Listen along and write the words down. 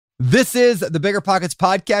This is the Bigger Pockets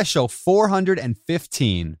Podcast, show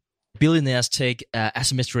 415. Billionaires take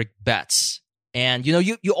asymmetric bets. And,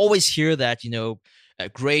 you always hear that,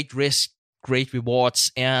 great risk, great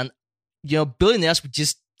rewards. And, billionaires would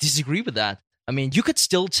just disagree with that. I mean, you could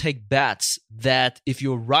still take bets that if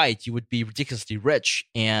you're right, you would be ridiculously rich.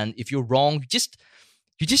 And if you're wrong,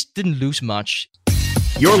 you just didn't lose much.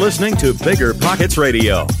 You're listening to Bigger Pockets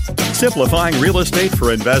Radio, simplifying real estate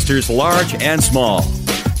for investors large and small.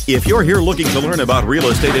 If you're here looking to learn about real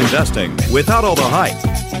estate investing without all the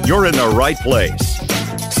hype, you're in the right place.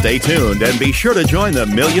 Stay tuned and be sure to join the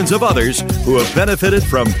millions of others who have benefited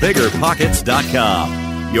from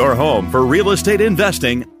BiggerPockets.com, your home for real estate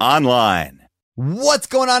investing online. What's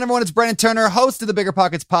going on, everyone? It's Brandon Turner, host of the Bigger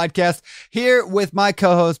Pockets Podcast, here with my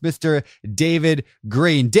co-host, Mr. David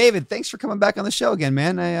Green. David, thanks for coming back on the show again,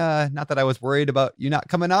 man. Not that I was worried about you not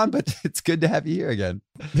coming on, but it's good to have you here again.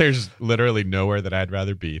 There's literally nowhere that I'd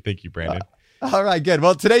rather be. Thank you, Brandon. All right, good.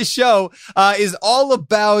 Well, today's show is all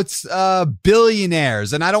about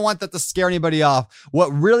billionaires, and I don't want that to scare anybody off. What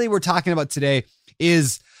really we're talking about today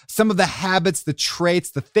is some of the habits, the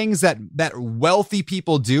traits, the things that wealthy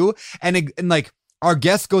people do. And like our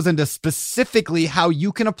guest goes into specifically how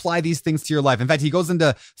you can apply these things to your life. In fact, he goes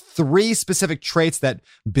into 3 specific traits that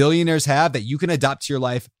billionaires have that you can adopt to your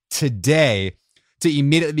life today to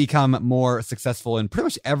immediately become more successful in pretty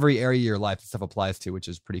much every area of your life that stuff applies to, which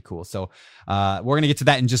is pretty cool. So we're going to get to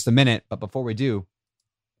that in just a minute. But before we do,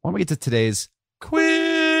 why don't we get to today's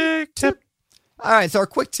quick tip? All right, so our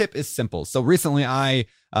quick tip is simple. So recently I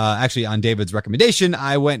actually, on David's recommendation,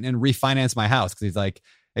 I went and refinanced my house because he's like,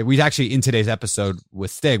 we actually, in today's episode with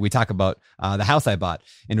Stig, we talk about the house I bought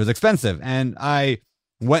and it was expensive. And I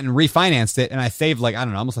went and refinanced it and I saved like, I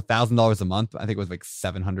don't know, almost $1,000 a month. I think it was like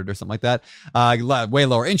 $700 or something like that. Way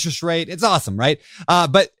lower interest rate. It's awesome, right?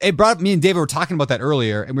 But it brought me and David were talking about that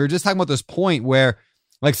earlier. And we were just talking about this point where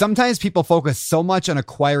like sometimes people focus so much on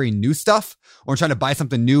acquiring new stuff or trying to buy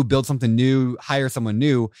something new, build something new, hire someone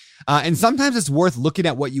new. And sometimes it's worth looking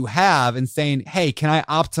at what you have and saying, hey, can I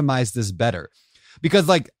optimize this better? Because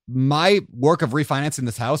like my work of refinancing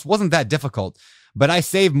this house wasn't that difficult, but I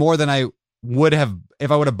saved more than I would have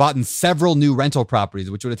if I would have bought in several new rental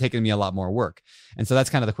properties, which would have taken me a lot more work. And so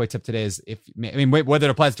that's kind of the quick tip today is whether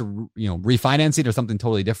it applies to, refinancing or something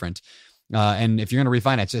totally different. And if you're going to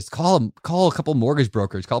refinance, just call a couple mortgage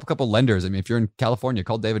brokers, call a couple lenders. I mean, if you're in California,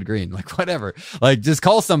 call David Green, like whatever, like just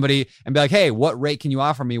call somebody and be like, hey, what rate can you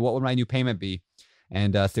offer me? What would my new payment be?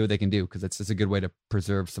 And see what they can do. Cause it's just a good way to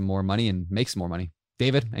preserve some more money and make some more money.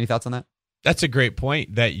 David, any thoughts on that? That's a great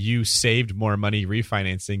point that you saved more money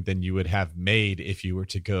refinancing than you would have made if you were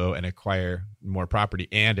to go and acquire more property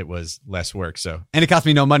and it was less work. And it cost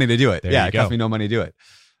me no money to do it. It cost me no money to do it.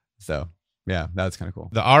 So yeah, that's kind of cool.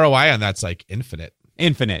 The ROI on that's like infinite.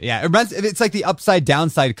 Yeah. It's like the upside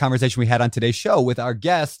downside conversation we had on today's show with our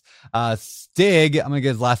guest, Stig. I'm going to get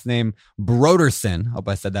his last name, Brodersen. Hope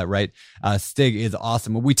I said that right. Stig is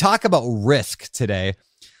awesome. We talk about risk today.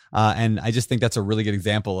 And I just think that's a really good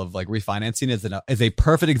example of like refinancing is a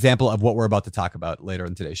perfect example of what we're about to talk about later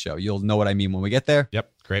in today's show. You'll know what I mean when we get there.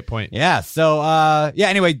 Yep. Great point. Yeah. So,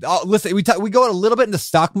 anyway, listen, we go a little bit into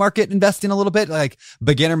stock market investing a little bit, like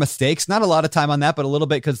beginner mistakes, not a lot of time on that, but a little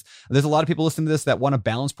bit because there's a lot of people listening to this that want a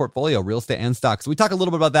balanced portfolio, real estate and stocks. So we talk a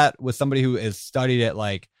little bit about that with somebody who has studied it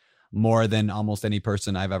like more than almost any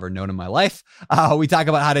person I've ever known in my life. We talk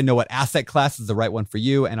about how to know what asset class is the right one for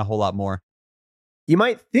you and a whole lot more. You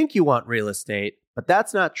might think you want real estate, but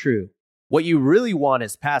that's not true. What you really want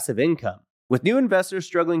is passive income. With new investors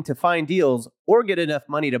struggling to find deals or get enough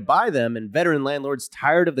money to buy them and veteran landlords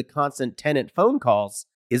tired of the constant tenant phone calls,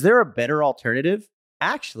 is there a better alternative?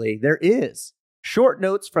 Actually, there is. Short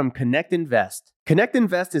notes from Connect Invest. Connect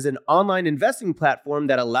Invest is an online investing platform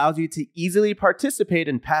that allows you to easily participate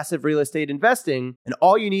in passive real estate investing, and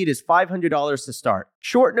all you need is $500 to start.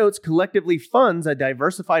 Short Notes collectively funds a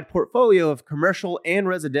diversified portfolio of commercial and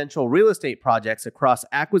residential real estate projects across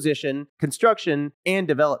acquisition, construction, and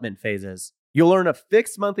development phases. You'll earn a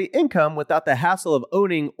fixed monthly income without the hassle of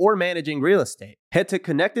owning or managing real estate. Head to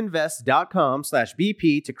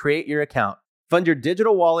connectinvest.com/BP to create your account. Fund your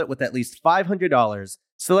digital wallet with at least $500.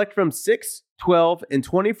 Select from 6, 12, and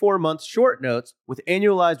 24-month short notes with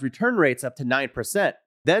annualized return rates up to 9%.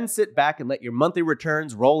 Then sit back and let your monthly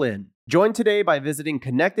returns roll in. Join today by visiting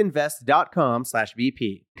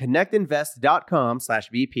connectinvest.com/BP.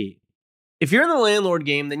 Connectinvest.com/BP. If you're in the landlord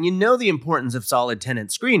game, then you know the importance of solid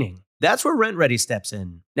tenant screening. That's where RentRedi steps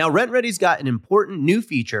in. Now, RentRedi's got an important new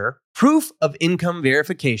feature, proof of income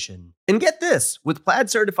verification. And get this, with Plaid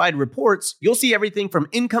certified reports, you'll see everything from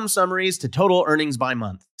income summaries to total earnings by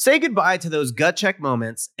month. Say goodbye to those gut check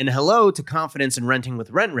moments and hello to confidence in renting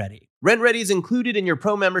with RentRedi. RentRedi is included in your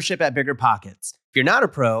pro membership at BiggerPockets. If you're not a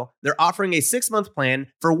pro, they're offering a 6-month plan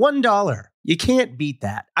for $1. You can't beat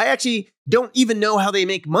that. I actually don't even know how they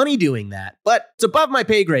make money doing that, but it's above my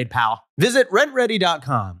pay grade, pal. Visit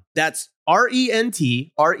rentredi.com. That's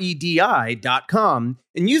RENTREDI.com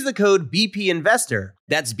and use the code BP Investor.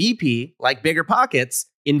 That's BP, like BiggerPockets,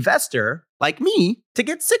 Investor, like me, to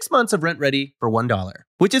get 6 months of RentRedi for $1,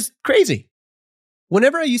 which is crazy.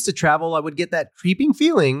 Whenever I used to travel, I would get that creeping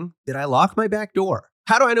feeling that I locked my back door.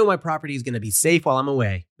 How do I know my property is going to be safe while I'm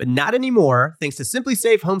away? But not anymore, thanks to Simply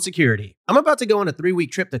Safe Home Security. I'm about to go on a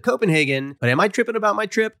 3-week trip to Copenhagen, but am I tripping about my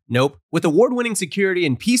trip? Nope. With award-winning security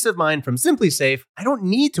and peace of mind from Simply Safe, I don't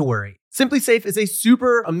need to worry. Simply Safe is a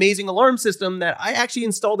super amazing alarm system that I actually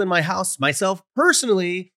installed in my house myself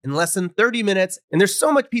personally in less than 30 minutes. And there's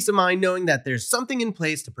so much peace of mind knowing that there's something in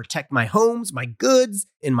place to protect my homes, my goods,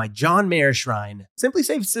 and my John Mayer shrine. Simply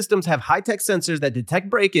Safe systems have high-tech sensors that detect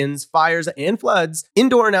break-ins, fires, and floods,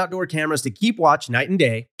 indoor and outdoor cameras to keep watch night and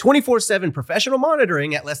day, 24/7 professional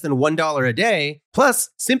monitoring at less than $1 a day. Plus,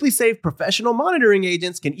 Simply Safe professional monitoring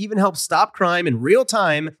agents can even help stop crime in real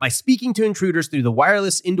time by speaking to intruders through the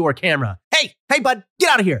wireless indoor camera. Hey, bud, get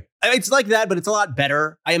out of here. It's like that, but it's a lot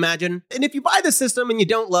better, I imagine. And if you buy the system and you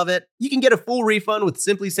don't love it, you can get a full refund with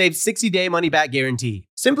Simply Safe's 60-day money-back guarantee.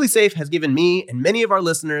 Simply Safe has given me and many of our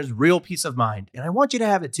listeners real peace of mind, and I want you to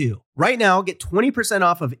have it too. Right now, get 20%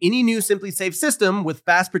 off of any new Simply Safe system with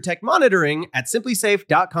Fast Protect monitoring at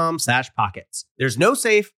simplysafe.com/pockets. There's no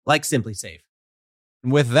safe like Simply Safe.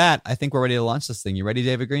 With that, I think we're ready to launch this thing. You ready,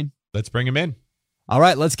 David Green? Let's bring him in. All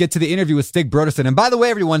right, let's get to the interview with Stig Brodersen. And by the way,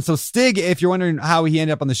 everyone, so Stig, if you're wondering how he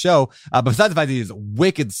ended up on the show, besides the fact that he's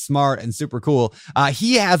wicked smart and super cool,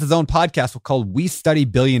 he has his own podcast called We Study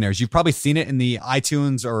Billionaires. You've probably seen it in the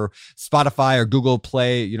iTunes or Spotify or Google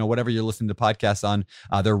Play, whatever you're listening to podcasts on,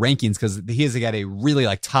 their rankings, because he has got a really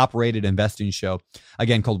top-rated investing show,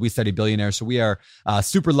 again, called We Study Billionaires. So we are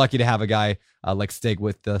super lucky to have a guy like Stig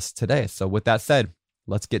with us today. So with that said,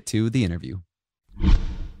 let's get to the interview.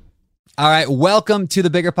 All right, welcome to the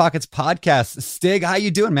Bigger Pockets podcast. Stig, how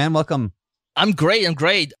you doing, man? Welcome. I'm great.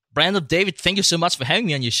 Brandon, David, thank you so much for having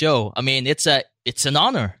me on your show. I mean, it's an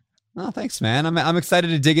honor. Oh, thanks, man. I'm excited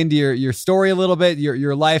to dig into your story a little bit,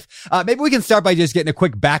 your life. Maybe we can start by just getting a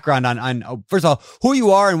quick background on first of all, who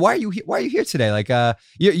you are and why are you here today? Like,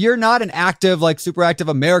 you're not an active, super active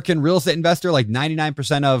American real estate investor like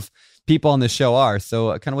 99% of people on this show are.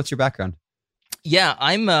 So, kind of, what's your background? Yeah,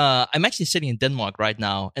 I'm actually sitting in Denmark right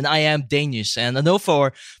now, and I am Danish. And I know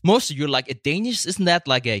for most of you, like, a Danish, isn't that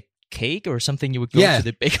like a cake or something you would go to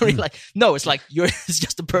the bakery? Like, no, it's like it's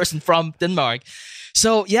just a person from Denmark.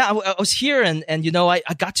 So yeah, I was here and I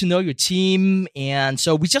got to know your team, and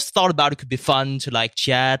so we just thought about it could be fun to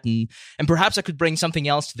chat and perhaps I could bring something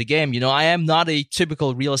else to the game. I am not a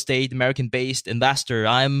typical real estate American-based investor.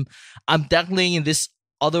 I'm definitely in this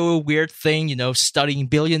other weird thing, studying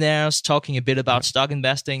billionaires, talking a bit about stock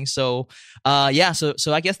investing. So,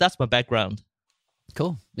 so I guess that's my background.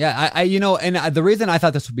 Cool. Yeah, and the reason I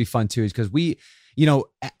thought this would be fun too is because we,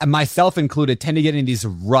 myself included, tend to get in these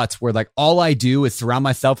ruts where all I do is surround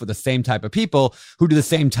myself with the same type of people who do the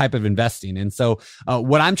same type of investing. And so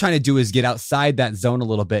what I'm trying to do is get outside that zone a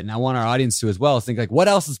little bit. And I want our audience to as well, is think what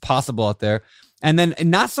else is possible out there? And then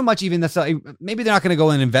not so much even necessarily, maybe they're not going to go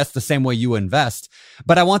and invest the same way you invest,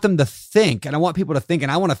 but I want them to think, and I want people to think,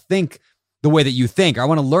 and I want to think the way that you think, or I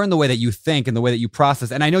want to learn the way that you think and the way that you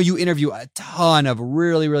process. And I know you interview a ton of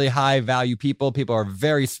really, really high value people. People are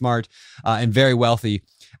very smart and very wealthy.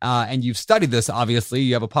 And you've studied this, obviously.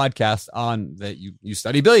 You have a podcast on that you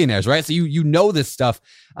study billionaires, right? So you know this stuff.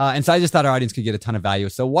 And so I just thought our audience could get a ton of value.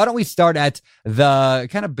 So why don't we start at the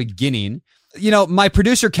kind of beginning? My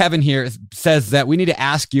producer, Kevin, here says that we need to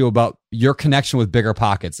ask you about your connection with Bigger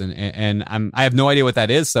Pockets. And I have no idea what that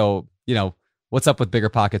is. So, what's up with Bigger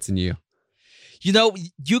Pockets and you?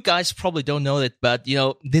 You guys probably don't know it, but,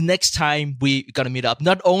 the next time we got to meet up,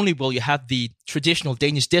 not only will you have the traditional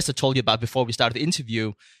Danish dish I told you about before we started the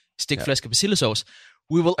interview, stick flæsk og persillesauce,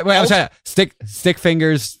 we will... Wait, I'm trying to stick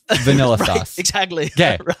fingers, vanilla right, sauce. Exactly.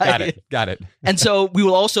 Okay, right. Got it. And so we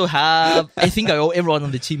will also have, I think I owe everyone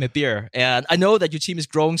on the team a beer. And I know that your team is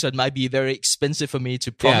growing, so it might be very expensive for me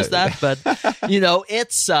to promise that. But,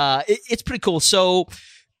 it's pretty cool. So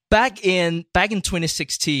back in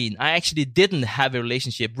 2016, I actually didn't have a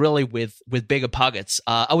relationship really with Bigger Pockets.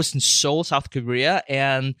 I was in Seoul, South Korea,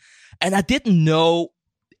 and I didn't know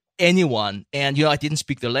anyone, and I didn't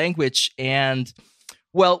speak the language. And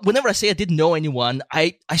well, whenever I say I didn't know anyone,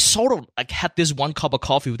 I sort of like had this one cup of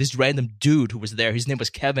coffee with this random dude who was there. His name was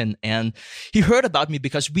Kevin, and he heard about me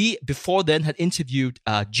because we before then had interviewed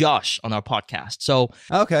Josh on our podcast. So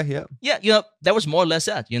Okay, yeah. yeah, that was more or less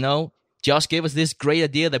that. Josh gave us this great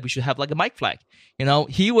idea that we should have like a mic flag.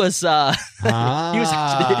 He was he was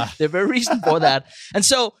actually the very reason for that. And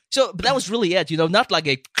so but that was really it, not like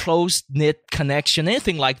a close knit connection,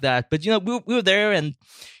 anything like that. But we were there, and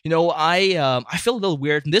I felt a little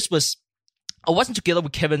weird. And I wasn't together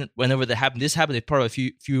with Kevin whenever that happened. This happened probably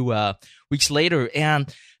a few weeks later,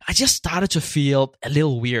 and I just started to feel a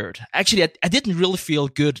little weird. Actually, I didn't really feel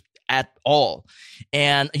good at all,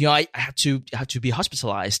 and I had to be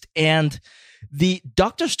hospitalized, and the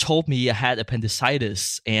doctors told me I had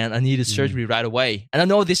appendicitis and I needed surgery right away. And I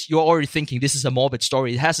know this, you're already thinking this is a morbid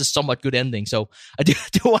story. It has a somewhat good ending, so I do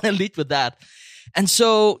want to lead with that. And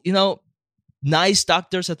so nice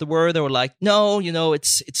doctors at the word, they were like, no,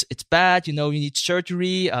 it's bad, you need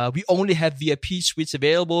surgery, we only have VIP suites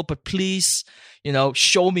available, but please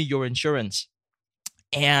show me your insurance.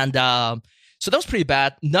 And so that was pretty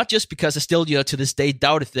bad, not just because I still, to this day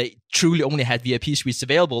doubt if they truly only had VIP suites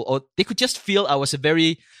available, or they could just feel I was a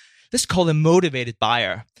very, let's call it, motivated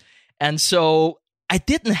buyer. And so I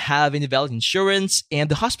didn't have any valid insurance, and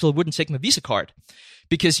the hospital wouldn't take my Visa card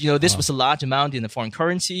because, this was a large amount in a foreign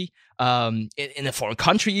currency, in a foreign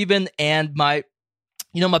country even, and my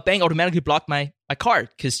bank automatically blocked my card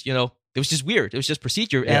because, it was just weird. It was just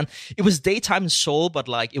procedure. Yeah. And it was daytime in Seoul, but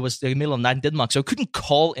like it was the middle of night in Denmark. So I couldn't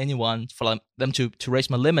call anyone for them to raise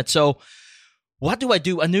my limit. So what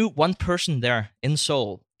do? I knew one person there in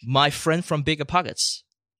Seoul, my friend from Bigger Pockets.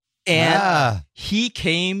 And he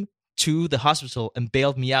came to the hospital and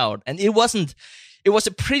bailed me out. And it was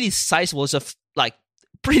a pretty sizable,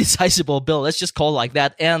 pretty sizable bill. Let's just call it like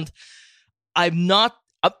that. And I'm not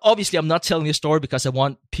telling the story because I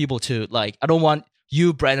want people to I don't want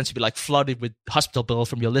you, Brandon, to be flooded with hospital bills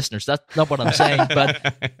from your listeners. That's not what I'm saying.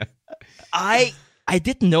 But I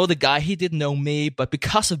didn't know the guy. He didn't know me. But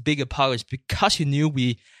because of Bigger Pockets, because he knew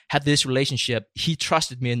we had this relationship, he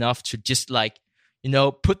trusted me enough to just put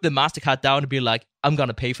the MasterCard down and be like, I'm going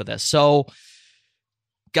to pay for this. So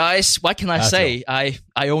guys, what can I say? I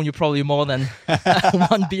own you probably more than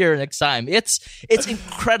one beer next time. It's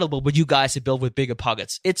incredible what you guys have built with Bigger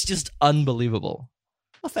Pockets. It's just unbelievable.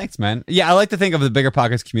 Well, thanks, man. Yeah, I like to think of the Bigger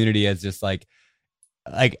Pockets community as just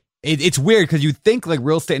it's weird because you think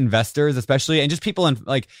real estate investors, especially, and just people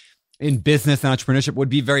in business and entrepreneurship would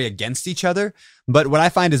be very against each other. But what I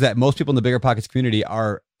find is that most people in the Bigger Pockets community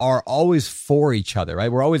are always for each other,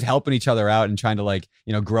 right? We're always helping each other out and trying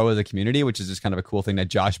to grow as a community, which is just kind of a cool thing that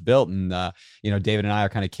Josh built. And, David and I are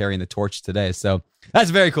kind of carrying the torch today. So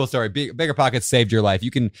that's a very cool story. Bigger Pockets saved your life.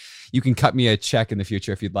 You can cut me a check in the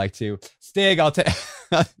future if you'd like to. Stig, I'll take.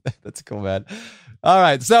 That's cool, man. All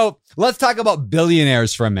right. So let's talk about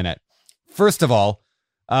billionaires for a minute. First of all,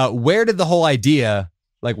 where did the whole idea,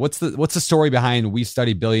 what's the story behind We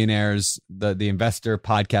Study Billionaires, the Investor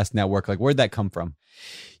Podcast Network? Where'd that come from?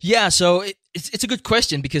 Yeah, so it's a good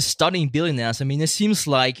question because studying billionaires, it seems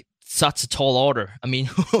like such a tall order.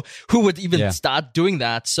 Who would even start doing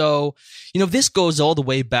that? So, this goes all the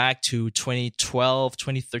way back to 2012,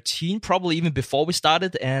 2013, probably even before we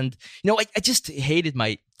started. And, I just hated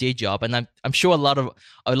my day job. And I'm sure a lot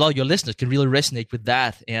of your listeners can really resonate with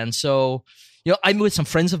that. And so, I met with some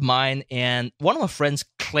friends of mine, and one of my friends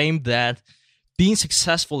claimed that being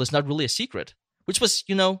successful is not really a secret, which was,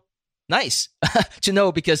 nice to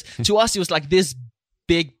know, because to us it was like this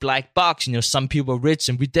big black box. Some people were rich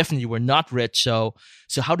and we definitely were not rich. So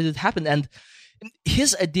how did it happen? And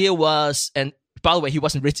his idea was, and by the way, he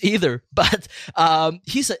wasn't rich either, but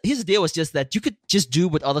his idea was just that you could just do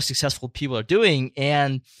what other successful people are doing.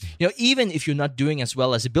 And, even if you're not doing as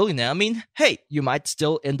well as a billionaire, hey, you might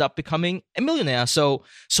still end up becoming a millionaire. So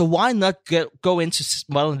why not go into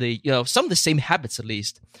some of the same habits at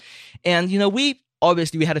least? And, we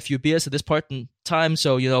had a few beers at this point in time.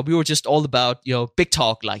 So, we were just all about, big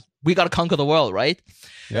talk, we got to conquer the world, right?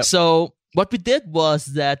 Yep. So what we did was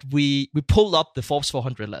that we pulled up the Forbes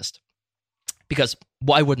 400 list. Because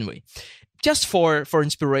why wouldn't we? Just for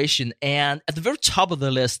inspiration. And at the very top of the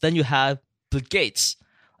list, then you have Bill Gates,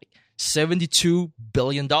 $72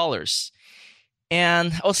 billion.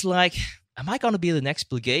 And I was like, am I going to be the next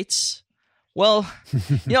Bill Gates? Well,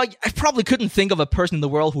 I probably couldn't think of a person in the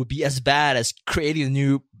world who would be as bad as creating a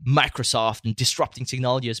new Microsoft and disrupting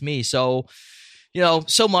technology as me. So,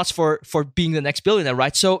 so much for being the next billionaire,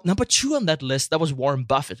 right? So number 2 on that list, that was Warren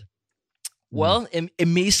Buffett. Well, a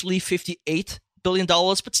measly $58 billion,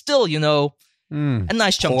 but still, A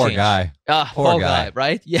nice chunk Poor change. guy. Poor guy,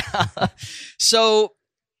 right? Yeah. So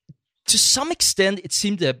to some extent, it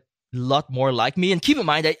seemed a lot more like me. And keep in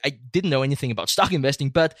mind, I didn't know anything about stock investing,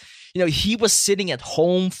 but he was sitting at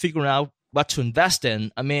home figuring out what to invest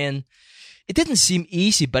in. I mean, it didn't seem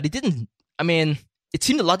easy, but it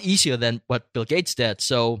seemed a lot easier than what Bill Gates did.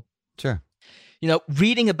 So, Sure.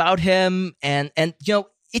 Reading about him and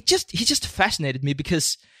he just fascinated me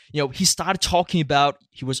because, he started talking about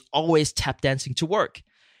he was always tap dancing to work.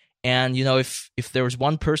 And, if there was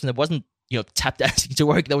one person that wasn't, tap dancing to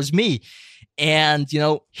work, that was me. And,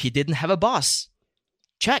 he didn't have a boss.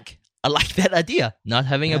 Check. I like that idea, not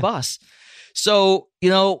having a boss. So,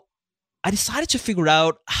 I decided to figure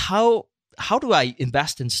out how do I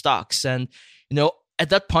invest in stocks? And, at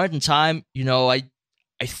that point in time,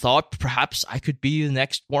 I thought perhaps I could be the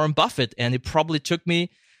next Warren Buffett. And it probably took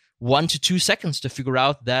me 1 to 2 seconds to figure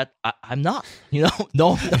out that I'm not, no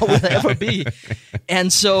will I ever be.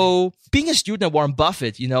 And so being a student at Warren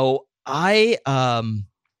Buffett, I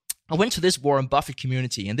went to this Warren Buffett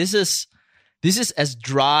community, and this is as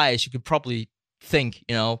dry as you could probably think,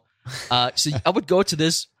 So I would go to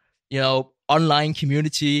this, online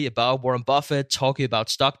community about Warren Buffett, talking about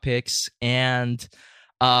stock picks, and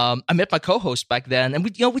I met my co-host back then, and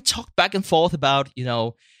we talked back and forth about,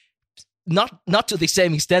 not to the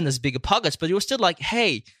same extent as Bigger Pockets, but it was still like,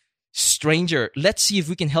 hey, stranger, let's see if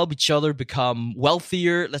we can help each other become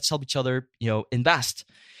wealthier. Let's help each other, invest.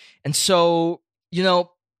 And so,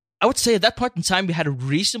 I would say at that point in time, we had a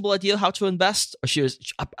reasonable idea how to invest. Or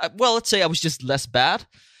let's say I was just less bad.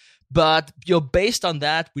 But, based on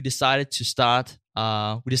that, we decided to start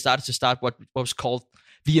what was called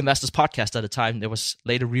The Investors Podcast at the time. That was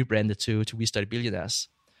later rebranded to We Study Billionaires.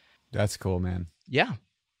 That's cool, man. Yeah.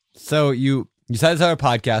 So you decided to start a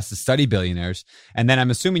podcast to study billionaires, and then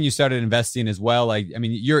I'm assuming you started investing as well. Like, I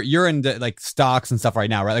mean, you're into like stocks and stuff right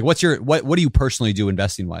now, right? Like, what do you personally do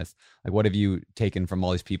investing wise? Like, what have you taken from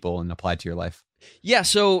all these people and applied to your life? Yeah,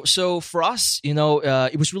 so for us,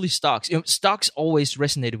 it was really stocks. Stocks always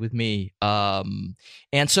resonated with me, and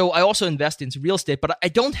so I also invest into real estate, but I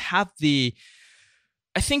don't have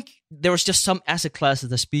I think there was just some asset classes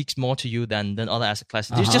that speaks more to you than other asset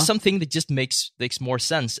classes. There's just something that just makes more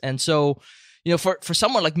sense. And so, for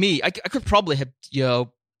someone like me, I could probably have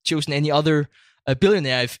chosen any other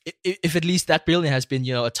billionaire if at least that billionaire has been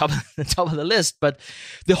at top of the list. But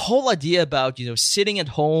the whole idea about sitting at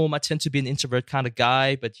home, I tend to be an introvert kind of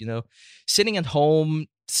guy, but sitting at home,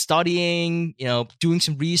 studying, doing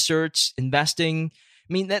some research, investing.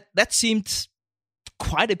 I mean that seemed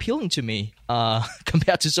quite appealing to me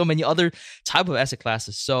compared to so many other type of asset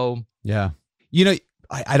classes. So yeah,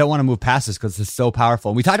 I don't want to move past this because it's so powerful.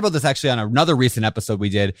 And we talked about this actually on another recent episode we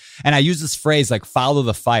did. And I use this phrase like follow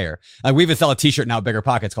the fire. Like we even sell a t-shirt now at Bigger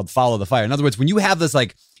Pockets called follow the fire. In other words, when you have this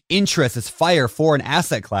like interest, this fire for an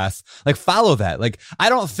asset class, like follow that. Like, I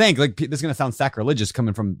don't think like this is going to sound sacrilegious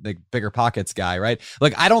coming from the Bigger Pockets guy, right?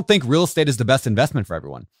 Like, I don't think real estate is the best investment for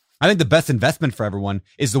everyone. I think the best investment for everyone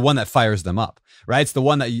is the one that fires them up, right? It's the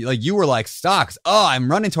one that you were like stocks. Oh, I'm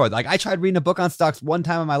running toward. Like I tried reading a book on stocks one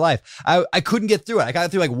time in my life. I couldn't get through it. I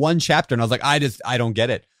got through like one chapter and I was like, I don't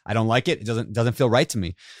get it. I don't like it. It doesn't feel right to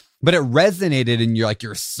me. But it resonated in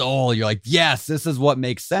your soul. You're like, yes, this is what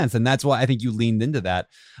makes sense. And that's why I think you leaned into that.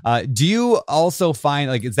 Do you also find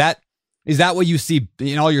like, is that what you see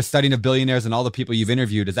in all your studying of billionaires and all the people you've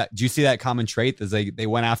interviewed? Do you see that common trait as they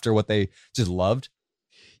went after what they just loved?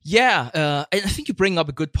 Yeah, I think you bring up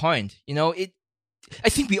a good point. I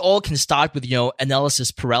think we all can start with, analysis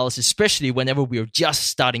paralysis, especially whenever we are just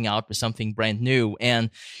starting out with something brand new. And,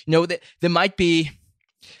 there might be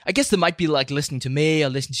like listening to me or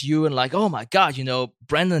listening to you and like, oh my God,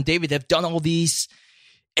 Brandon and David have done all these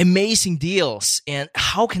amazing deals. And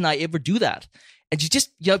how can I ever do that? And you just,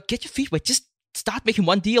 get your feet wet. Just start making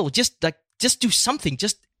one deal. Just do something.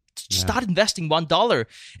 Just start investing $1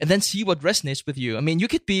 and then see what resonates with you. I mean, you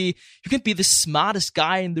can be the smartest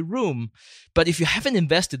guy in the room, but if you haven't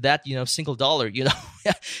invested that, single dollar,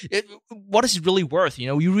 what is it really worth?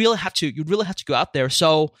 You really have to go out there.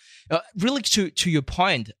 So, really to your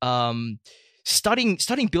point,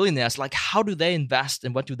 studying billionaires, like how do they invest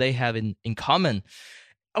and what do they have in common?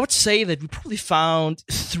 I would say that we probably found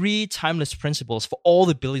 3 timeless principles for all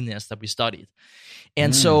the billionaires that we studied.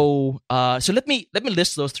 And so let me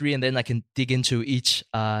list those 3 and then I can dig into each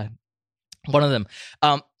one of them.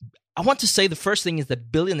 I want to say the first thing is that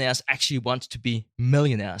billionaires actually want to be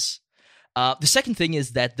millionaires. The second thing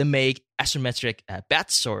is that they make asymmetric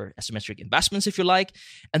bets or asymmetric investments, if you like.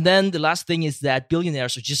 And then the last thing is that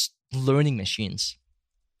billionaires are just learning machines.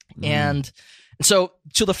 And so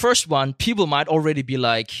to the first one, people might already be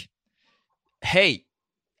like, hey,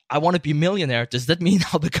 I want to be a millionaire. Does that mean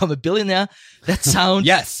I'll become a billionaire? That sounds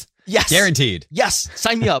Yes. Guaranteed. Yes,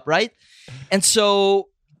 sign me up, right? And so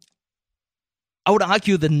I would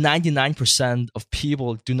argue that 99% of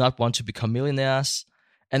people do not want to become millionaires,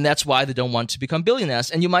 and that's why they don't want to become billionaires.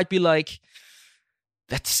 And you might be like,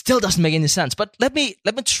 that still doesn't make any sense. But let me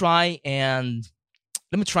try and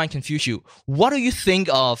confuse you. What do you think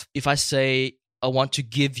of if I say I want to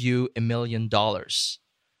give you $1 million?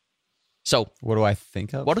 So what do I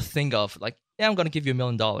think of? What to think of? Like, yeah, I'm going to give you $1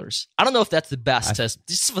 million. I don't know if that's the best test,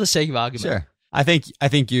 just for the sake of argument. Sure. I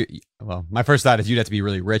think you. Well, my first thought is you'd have to be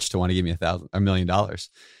really rich to want to give me $1 million,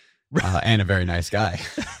 and a very nice guy.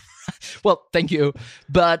 Well, thank you,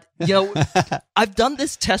 but I've done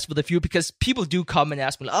this test with a few because people do come and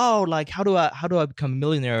ask me, "Oh, like how do I become a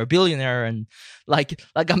millionaire or a billionaire?" And like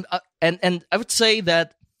I'm and I would say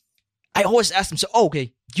that I always ask them, "So,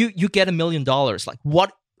 okay, you get $1 million, like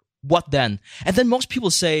what then?" And then most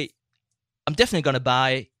people say, "I'm definitely going to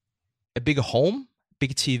buy a bigger home,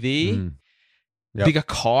 bigger TV." Yep. Bigger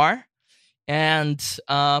car, and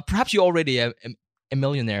perhaps you're already a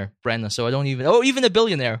millionaire, Brandon. So I don't even a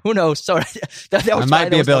billionaire. Who knows? Sorry, that was I might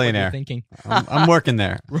be a billionaire. Thinking, I'm working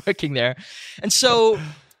there, and so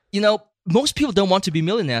most people don't want to be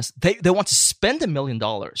millionaires. They want to spend $1 million.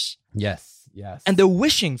 Yes, and they're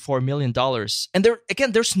wishing for $1 million.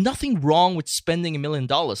 And there's nothing wrong with spending $1 million.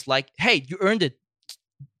 Like, hey, you earned it,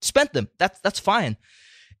 spend them. That's fine.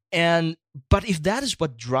 But if that is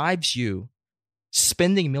what drives you,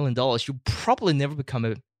 spending $1 million, you probably never become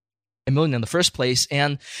a millionaire in the first place.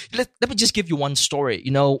 And let me just give you one story.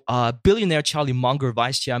 Billionaire Charlie Munger,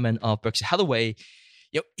 vice chairman of Berkshire Hathaway,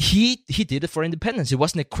 he did it for independence. It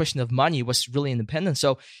wasn't a question of money. It was really independence.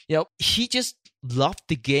 So, he just loved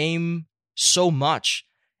the game so much.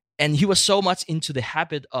 And he was so much into the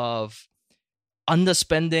habit of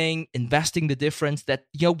underspending, investing the difference that,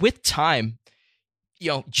 with time,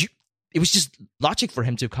 it was just logic for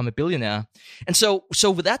him to become a billionaire. And so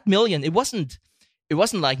with that $1 million, it wasn't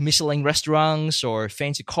like Michelin restaurants or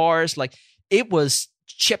fancy cars. Like, it was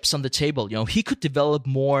chips on the table. He could develop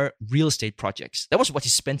more real estate projects. That was what he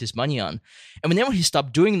spent his money on. And whenever he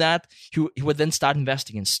stopped doing that, he would then start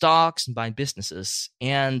investing in stocks and buying businesses.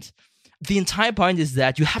 And the entire point is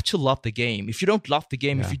that you have to love the game. If you don't love the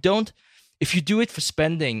game, if you do it for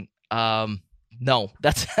spending, no,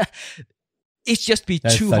 that's it's just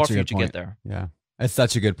that's too hard for you to get there. Yeah. That's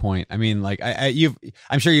such a good point. I mean, like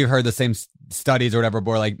I'm sure you've heard the same studies or whatever,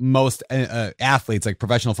 where like most athletes, like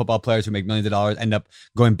professional football players who make millions of dollars, end up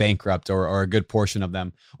going bankrupt, or a good portion of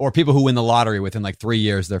them, or people who win the lottery within like 3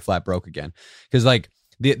 years, they're flat broke again. Because like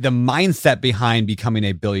the mindset behind becoming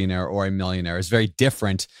a billionaire or a millionaire is very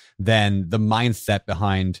different than the mindset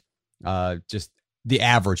behind just the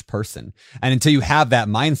average person. And until you have that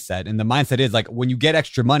mindset, and the mindset is like, when you get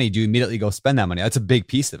extra money, do you immediately go spend that money? That's a big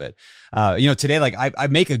piece of it. Today, like I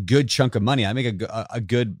make a good chunk of money. I make a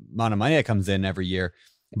good amount of money that comes in every year,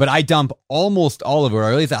 but I dump almost all of it,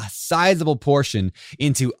 or at least a sizable portion,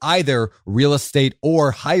 into either real estate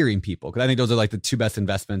or hiring people. Cause I think those are like the two best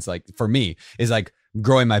investments. Like for me, is like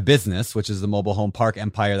growing my business, which is the mobile home park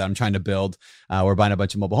empire that I'm trying to build. We're buying a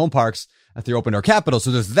bunch of mobile home parks through Open Door Capital. So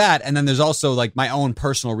there's that. And then there's also like my own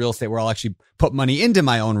personal real estate, where I'll actually put money into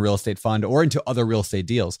my own real estate fund or into other real estate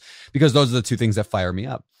deals, because those are the two things that fire me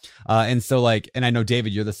up. And so like, and I know,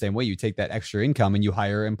 David, you're the same way. You take that extra income and you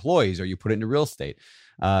hire employees, or you put it into real estate,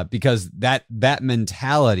 because that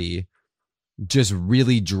mentality just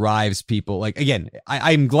really drives people. Like, again,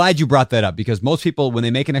 I'm glad you brought that up, because most people, when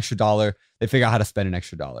they make an extra dollar, they figure out how to spend an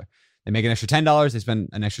extra dollar. They make an extra $10, they spend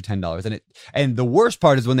an extra $10. And the worst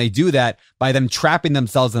part is when they do that by them trapping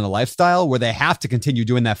themselves in a lifestyle where they have to continue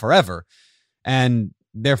doing that forever. And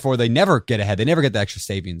therefore they never get ahead. They never get the extra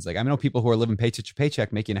savings. Like, I know people who are living paycheck to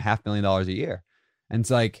paycheck making $500,000 a year. And it's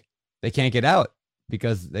like, they can't get out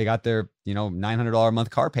because they got their, $900 a month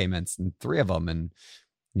car payments, and 3 of them. And,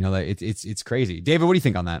 it's crazy. David, what do you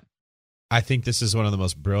think on that? I think this is one of the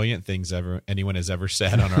most brilliant things anyone has ever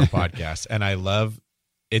said on our podcast. And I love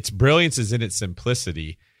its brilliance is in its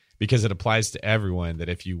simplicity, because it applies to everyone, that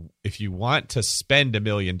if you want to spend $1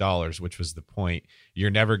 million, which was the point, you're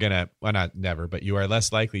never going to, well, not never, but you are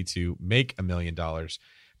less likely to make $1 million,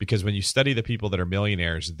 because when you study the people that are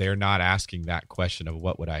millionaires, they're not asking that question of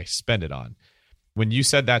what would I spend it on. When you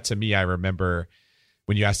said that to me, I remember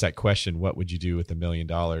when you asked that question, what would you do with $1 million?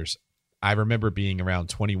 I remember being around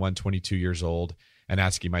 21, 22 years old and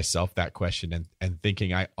asking myself that question and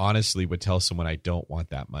thinking I honestly would tell someone I don't want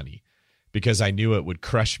that money, because I knew it would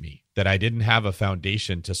crush me, that I didn't have a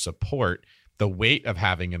foundation to support the weight of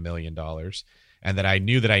having $1 million. and that I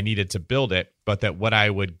knew that I needed to build it, but that what I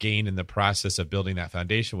would gain in the process of building that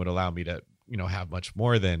foundation would allow me to, have much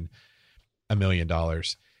more than $1 million.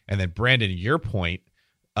 And then Brandon, your point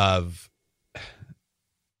of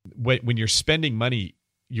when you're spending money,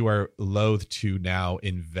 you are loath to now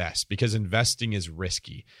invest because investing is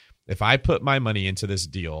risky. If I put my money into this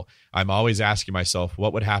deal, I'm always asking myself,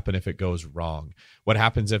 what would happen if it goes wrong? What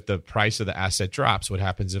happens if the price of the asset drops? What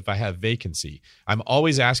happens if I have vacancy? I'm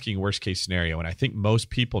always asking worst case scenario. And I think most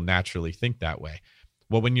people naturally think that way.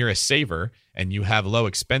 Well, when you're a saver and you have low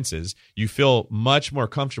expenses, you feel much more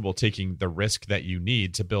comfortable taking the risk that you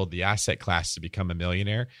need to build the asset class to become a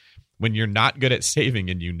millionaire. When you're not good at saving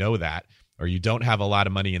and you know that, or you don't have a lot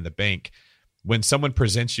of money in the bank, when someone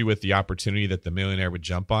presents you with the opportunity that the millionaire would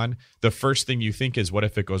jump on, the first thing you think is, what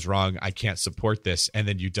if it goes wrong? I can't support this. And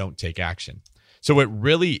then you don't take action. So it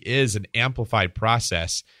really is an amplified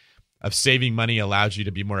process of saving money allows you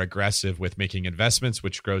to be more aggressive with making investments,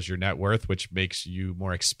 which grows your net worth, which makes you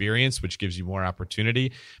more experienced, which gives you more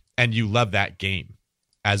opportunity. And you love that game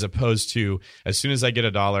as opposed to as soon as I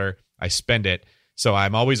get $1, I spend it. So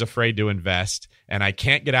I'm always afraid to invest, and I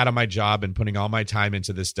can't get out of my job and putting all my time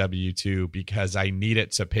into this W-2 because I need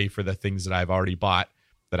it to pay for the things that I've already bought,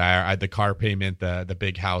 that I the car payment, the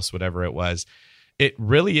big house, whatever it was. It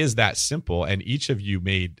really is that simple, and each of you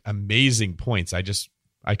made amazing points.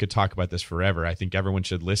 I could talk about this forever. I think everyone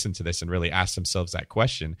should listen to this and really ask themselves that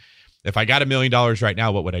question. If I got $1 million right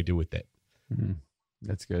now, what would I do with it? Mm-hmm.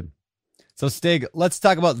 That's good. So Stig, let's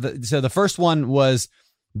talk about the first one was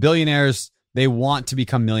billionaires. They want to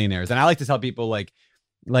become millionaires. And I like to tell people like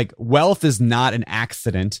wealth is not an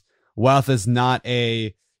accident. Wealth is not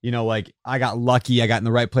I got lucky. I got in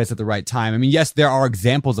the right place at the right time. I mean, yes, there are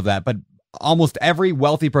examples of that, but almost every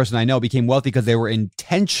wealthy person I know became wealthy because they were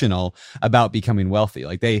intentional about becoming wealthy.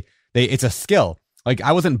 Like it's a skill. Like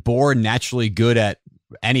I wasn't born naturally good at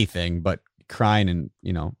anything but crying and,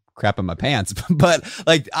 crap in my pants, but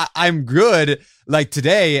like I'm good like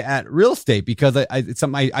today at real estate because it's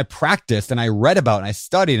something I practiced and I read about and I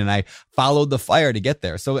studied and I followed the fire to get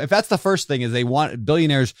there. So if that's the first thing is they want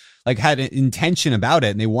billionaires like had an intention about it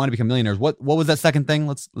and they want to become millionaires. What was that second thing?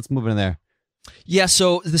 Let's move in there. Yeah.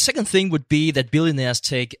 So the second thing would be that billionaires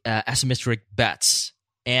take asymmetric bets.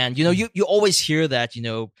 And, you always hear that,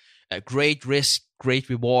 great risk, great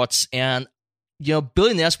rewards. And,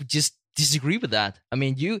 billionaires would just disagree with that. I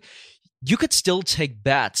mean, you could still take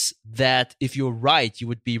bets that if you're right, you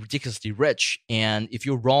would be ridiculously rich, and if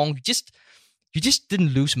you're wrong, you just didn't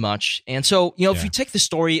lose much. And so, if you take the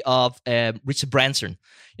story of Richard Branson,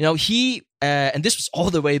 he and this was all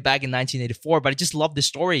the way back in 1984, but I just love this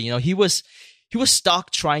story. He was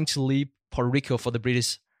stuck trying to leave Puerto Rico for the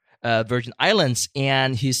British Virgin Islands,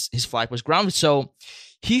 and his flight was grounded. So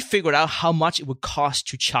he figured out how much it would cost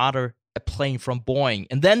to charter a plane from Boeing.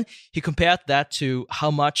 And then he compared that to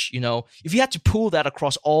how much, if you had to pool that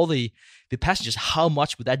across all the passengers, how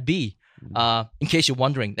much would that be? In case you're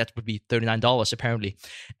wondering, that would be $39 apparently.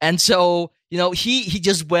 And so, he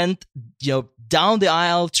just went, down the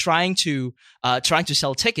aisle trying to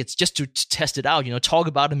sell tickets just to test it out, talk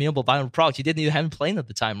about a minimal viable product. He didn't even have a plane at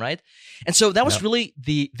the time, right? And so that was really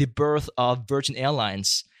the birth of Virgin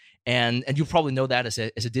Airlines. And you probably know that as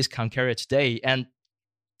a discount carrier today. And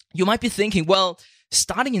you might be thinking, well,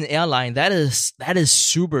 starting an airline, that is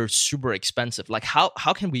super, super expensive. Like how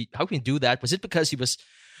can we do that? Was it because he was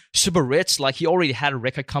super rich? Like he already had a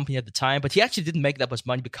record company at the time, but he actually didn't make that much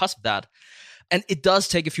money because of that. And it does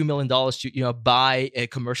take a few $1 million to, buy a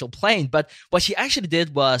commercial plane. But what he actually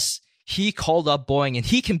did was he called up Boeing, and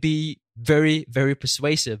he can be very, very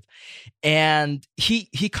persuasive. And he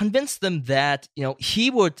convinced them that, he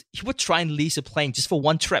would try and lease a plane just for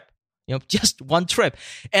one trip. Just one trip.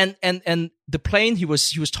 And the plane he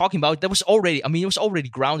was talking about, that was already, it was already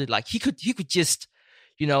grounded. Like he could just,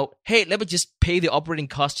 hey, let me just pay the operating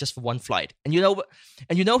cost just for one flight. And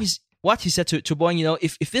what he said to Boeing,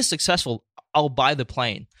 if this is successful, I'll buy the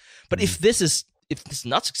plane. But if this is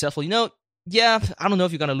not successful, yeah, I don't know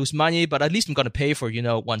if you're going to lose money, but at least I'm going to pay for,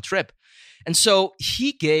 one trip. And so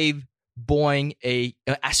he gave Boeing an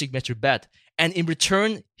asymmetric bet. And in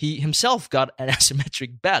return, he himself got an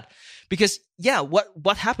asymmetric bet. Because,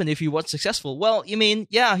 what happened if he was successful? Well,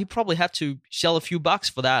 he probably had to sell a few bucks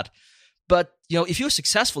for that. But, if he was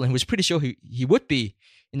successful, and he was pretty sure he would be,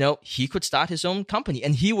 he could start his own company,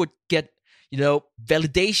 and he would get,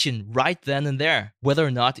 validation right then and there, whether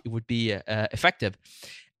or not it would be effective.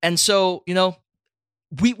 And so,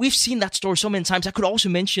 we've seen that story so many times. I could also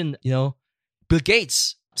mention, Bill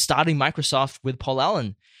Gates starting Microsoft with Paul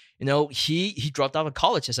Allen. He dropped out of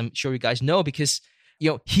college, as I'm sure you guys know, because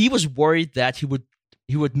he was worried that he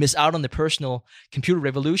he would miss out on the personal computer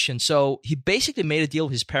revolution. So he basically made a deal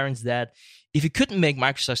with his parents that if he couldn't make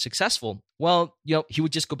Microsoft successful, well, he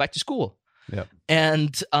would just go back to school. Yep.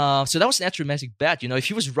 And so that was an asymmetric bet. If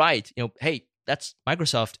he was right, hey, that's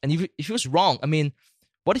Microsoft. And if he was wrong, I mean,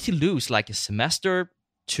 what did he lose? Like a semester,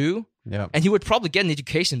 2? Yeah. And he would probably get an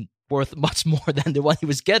education worth much more than the one he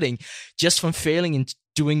was getting just from failing in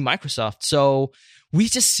doing Microsoft. So we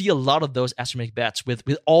just see a lot of those asymmetric bets with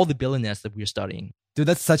all the billionaires that we're studying. Dude,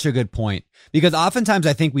 that's such a good point. Because oftentimes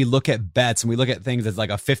I think we look at bets and we look at things as like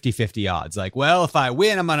a 50-50 odds. Like, well, if I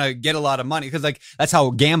win, I'm going to get a lot of money. Because like that's how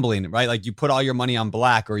gambling, right? Like you put all your money on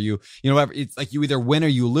black, or it's like you either win or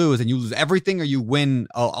you lose, and you lose everything or you win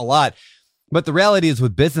a lot. But the reality is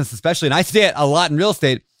with business, especially, and I see it a lot in real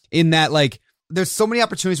estate, in that like there's so many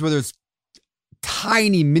opportunities where there's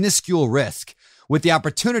tiny, minuscule risk with the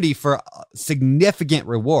opportunity for significant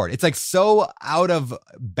reward. It's like so out of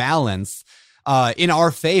balance in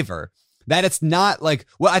our favor that it's not like,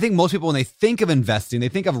 well, I think most people, when they think of investing, they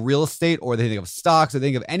think of real estate, or they think of stocks, or they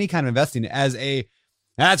think of any kind of investing as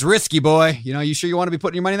that's risky, boy. You sure you want to be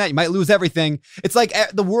putting your money in that? You might lose everything. It's like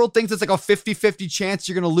the world thinks it's like a 50-50 chance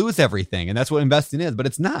you're going to lose everything. And that's what investing is, but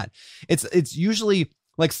it's not. It's usually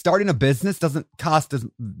like starting a business doesn't cost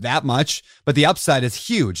that much, but the upside is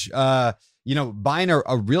huge. Buying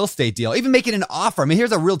a real estate deal, even making an offer. I mean,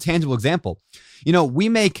 here's a real tangible example. We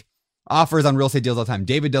make offers on real estate deals all the time.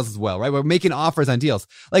 David does as well, right? We're making offers on deals.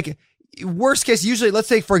 Like worst case, usually, let's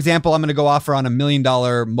say, for example, I'm going to go offer on $1 million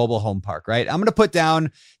mobile home park, right? I'm going to put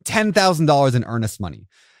down $10,000 in earnest money.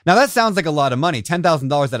 Now that sounds like a lot of money,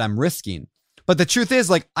 $10,000 that I'm risking. But the truth is,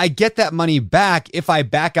 like, I get that money back if I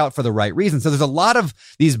back out for the right reason. So there's a lot of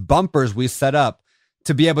these bumpers we set up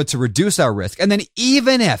to be able to reduce our risk. And then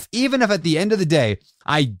even if at the end of the day,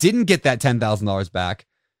 I didn't get that $10,000 back,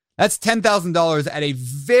 that's $10,000 at a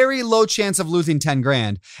very low chance of losing 10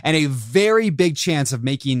 grand and a very big chance of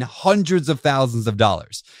making hundreds of thousands of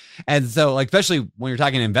dollars. And so, like, especially when you're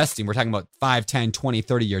talking investing, we're talking about 5, 10, 20,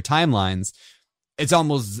 30-year timelines. It's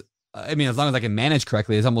almost, I mean, as long as I can manage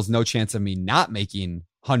correctly, there's almost no chance of me not making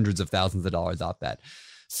hundreds of thousands of dollars off that.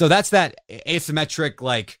 So that's that asymmetric,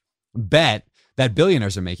 like, bet that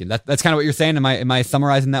billionaires are making. That's kind of what you're saying. Am I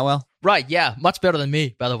summarizing that well? Right. Yeah. Much better than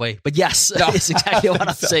me, by the way. But yes, it's exactly what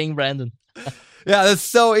I'm saying, Brandon. Yeah. That's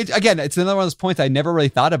so, again, it's another one of those points I never really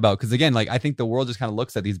thought about. Because again, like, I think the world just kind of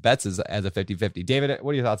looks at these bets as a 50-50. David,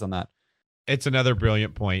 what are your thoughts on that? It's another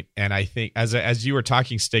brilliant point. And I think as you were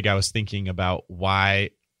talking, Stig, I was thinking about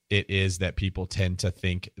why it is that people tend to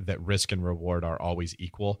think that risk and reward are always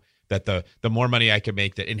equal, that the more money I can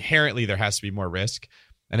make, that inherently there has to be more risk.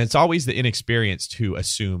 And it's always the inexperienced who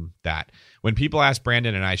assume that. When people ask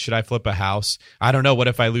Brandon and I, should I flip a house? I don't know. What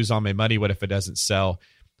if I lose all my money? What if it doesn't sell?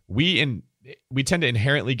 We tend to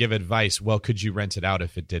inherently give advice. Well, could you rent it out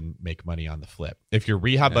if it didn't make money on the flip? If your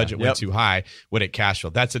rehab budget went too high, would it cash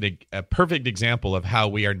flow? That's a perfect example of how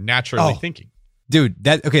we are naturally thinking. Dude,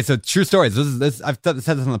 so true stories. I've said this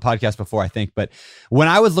on the podcast before, I think, but when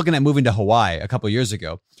I was looking at moving to Hawaii a couple of years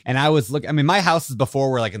ago, and my houses before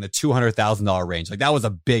were like in the $200,000 range. Like that was a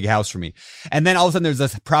big house for me. And then all of a sudden there's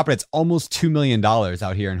this property that's almost $2 million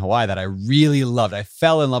out here in Hawaii that I really loved. I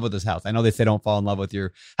fell in love with this house. I know they say don't fall in love with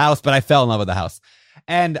your house, but I fell in love with the house.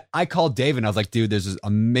 And I called Dave and I was like, dude, there's this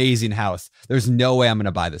amazing house. There's no way I'm going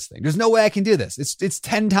to buy this thing. There's no way I can do this. It's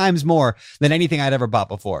 10 times more than anything I'd ever bought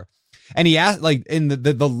before. And he asked, like, in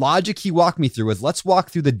the logic he walked me through was, let's walk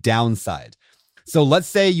through the downside. So let's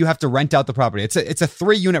say you have to rent out the property. It's a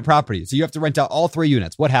 3-unit property. So you have to rent out all 3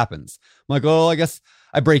 units. What happens? I'm like, I guess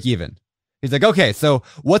I break even. He's like, okay, so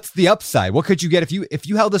what's the upside? What could you get if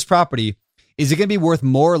you held this property? Is it going to be worth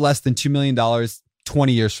more or less than $2 million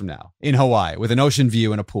 20 years from now in Hawaii with an ocean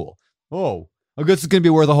view and a pool? Oh, I guess it's going to be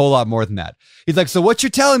worth a whole lot more than that. He's like, so what you're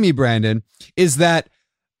telling me, Brandon, is that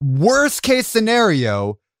worst case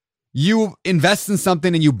scenario, you invest in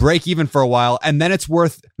something and you break even for a while, and then it's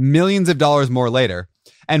worth millions of dollars more later.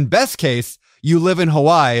 And best case, you live in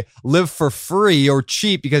Hawaii, live for free or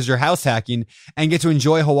cheap because you're house hacking, and get to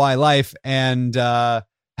enjoy Hawaii life and have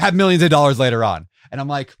millions of dollars later on. And I'm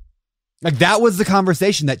like that was the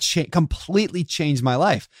conversation that completely changed my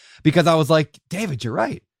life, because I was like, David, you're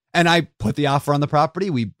right. And I put the offer on the property.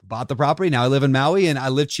 We bought the property. Now I live in Maui and I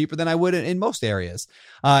live cheaper than I would in most areas.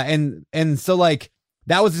 And so like,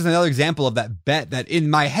 that was just another example of that bet that in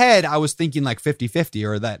my head, I was thinking like 50-50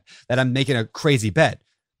 or that I'm making a crazy bet,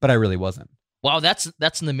 but I really wasn't. Wow, that's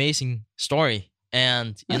an amazing story.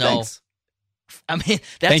 And, you know, thanks. I mean,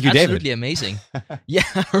 that's Thank you, absolutely David. Amazing. Yeah,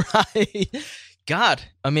 right. God,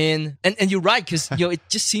 I mean, and you're right, because it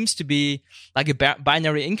just seems to be like a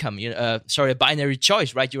binary income. A binary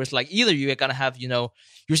choice, right? You're like, either you're gonna have,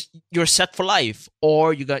 you're set for life,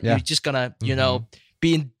 or you're just gonna,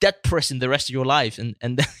 be in debt prison the rest of your life, and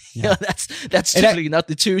that's typically not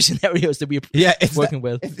the two scenarios that we're working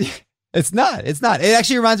with. It's not. It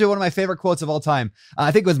actually reminds me of one of my favorite quotes of all time.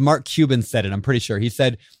 I think it was Mark Cuban said it. I'm pretty sure he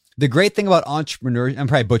said, the great thing about entrepreneurship, I'm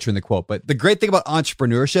probably butchering the quote, but the great thing about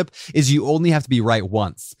entrepreneurship is you only have to be right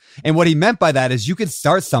once. And what he meant by that is you could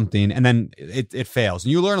start something and then it fails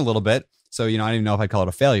and you learn a little bit. So, I don't even know if I'd call it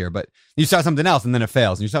a failure, but you start something else and then it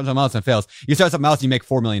fails. And you start something else and it fails. You start something else and you make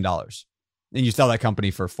 $4 million and you sell that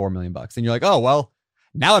company for $4 million. And you're like, oh, well,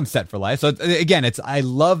 now I'm set for life. So again, I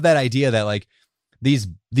love that idea that like these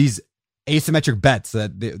asymmetric bets,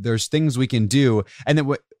 that there's things we can do. And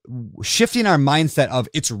then shifting our mindset of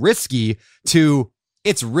it's risky to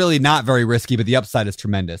it's really not very risky, but the upside is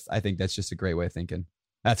tremendous. I think that's just a great way of thinking.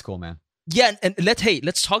 That's cool, man. Yeah, and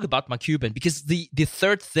let's talk about Mark Cuban, because the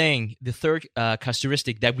third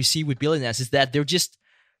characteristic that we see with billionaires is that they're just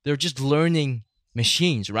learning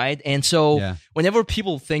machines, right? And so whenever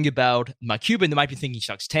people think about Mark Cuban, they might be thinking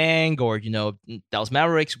Shark Tank or Dallas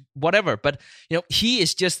Mavericks, whatever. But he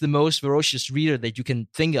is just the most voracious reader that you can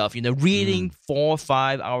think of. Reading 4 or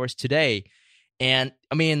 5 hours today, and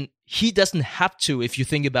I mean, he doesn't have to, if you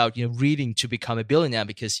think about reading to become a billionaire,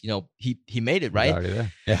 because he made it, right?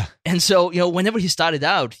 Yeah. And so whenever he started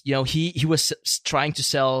out, he was trying to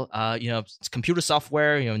sell computer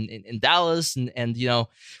software in Dallas, and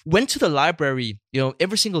went to the library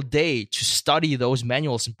every single day to study those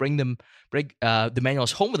manuals and bring the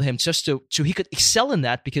manuals home with him, just so he could excel in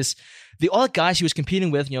that, because the other guys he was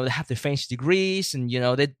competing with, they have their fancy degrees and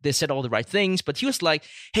they said all the right things, but he was like,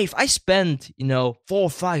 hey, if I spend 4,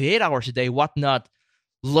 5, 8 hours a day, whatnot,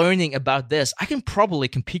 learning about this, I can probably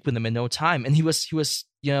compete with them in no time. And he was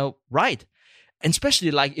right. And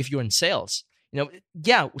especially like if you're in sales,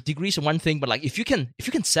 degrees are one thing, but like if you can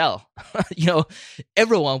sell,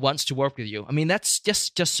 everyone wants to work with you. I mean, that's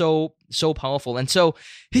just so powerful. And so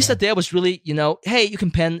his idea was really, hey, you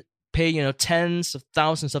can pay tens of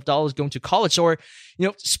thousands of dollars going to college, or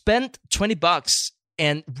spend $20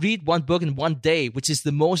 and read one book in one day, which is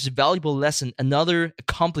the most valuable lesson another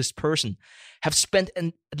accomplished person have spent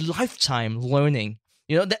a lifetime learning.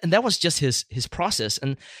 And that was just his process.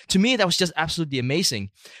 And to me, that was just absolutely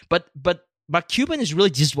amazing. But Mark Cuban is really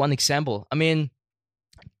just one example. I mean,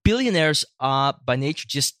 billionaires are by nature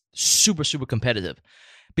just super, super competitive,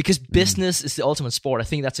 because business is the ultimate sport. I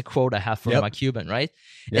think that's a quote I have from Mark Cuban, right?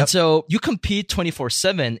 Yep. And so you compete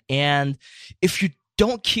 24/7, and if you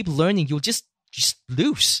don't keep learning, you'll just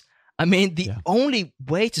lose. I mean, the only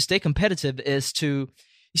way to stay competitive is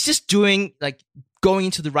just doing, like, going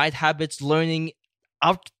into the right habits, learning,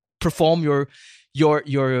 outperform your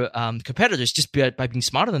competitors just by being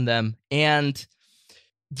smarter than them. And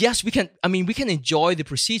yes, we can enjoy the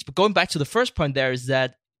proceeds, but going back to the first point there is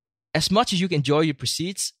that as much as you can enjoy your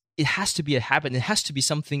proceeds, it has to be a habit. It has to be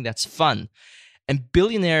something that's fun. And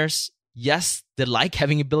billionaires, yes, they like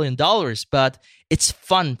having $1 billion, but it's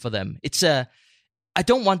fun for them. I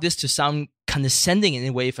don't want this to sound condescending in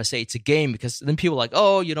any way if I say it's a game, because then people are like,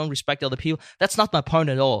 oh, you don't respect other people. That's not my point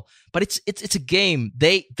at all. But it's a game.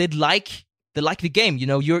 They like the game.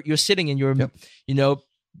 You're sitting in your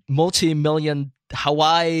multi-million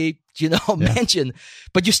Hawaii mansion,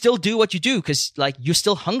 but you still do what you do because like you're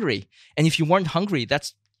still hungry. And if you weren't hungry,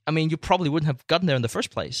 you probably wouldn't have gotten there in the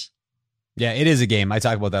first place. Yeah, it is a game. I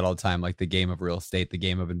talk about that all the time, like the game of real estate, the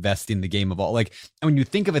game of investing, the game of all. Like, and when you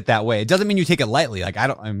think of it that way, it doesn't mean you take it lightly. Like,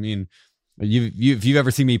 if you've ever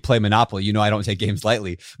seen me play Monopoly, I don't take games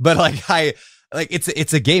lightly. But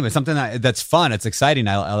it's a game. It's something that's fun. It's exciting.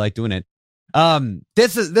 I like doing it.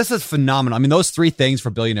 This is phenomenal. I mean, those 3 things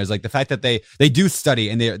for billionaires, like the fact that they do study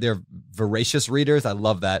and they're voracious readers. I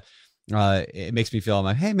love that. It makes me feel, I'm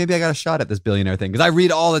like, hey, maybe I got a shot at this billionaire thing, because I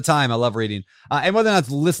read all the time. I love reading. And whether or not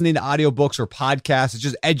it's listening to audiobooks or podcasts, it's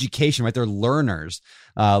just education, right? They're learners,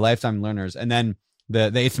 lifetime learners. And then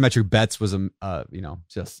the asymmetric bets was,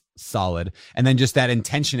 just solid. And then just that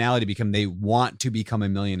intentionality they want to become a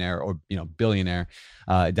millionaire or, billionaire,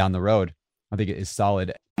 down the road. I think it is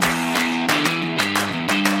solid.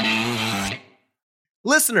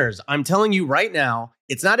 Listeners, I'm telling you right now,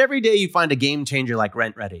 it's not every day you find a game changer like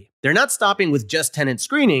RentRedi. They're not stopping with just tenant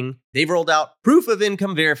screening. They've rolled out proof of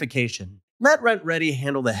income verification. Let RentRedi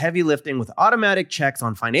handle the heavy lifting with automatic checks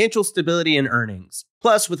on financial stability and earnings.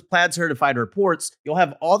 Plus, with Plaid certified reports, you'll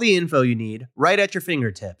have all the info you need right at your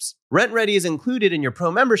fingertips. RentRedi is included in your pro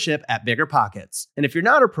membership at BiggerPockets. And if you're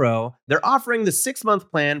not a pro, they're offering the 6-month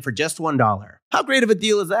plan for just $1. How great of a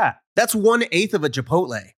deal is that? That's 1/8 of a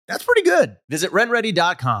Chipotle. That's pretty good. Visit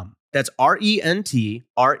rentredi.com. That's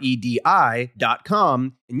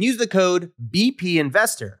RENTREDI.com and use the code BP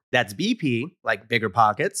Investor. That's BP, like bigger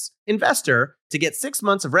pockets, Investor, to get 6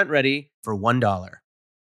 months of Rent Ready for $1.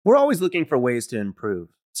 We're always looking for ways to improve,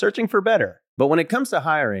 searching for better. But when it comes to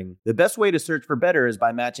hiring, the best way to search for better is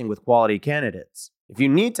by matching with quality candidates. If you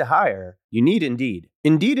need to hire, you need Indeed.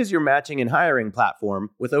 Indeed is your matching and hiring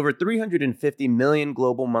platform with over 350 million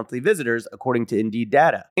global monthly visitors, according to Indeed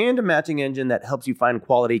data, and a matching engine that helps you find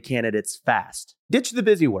quality candidates fast. Ditch the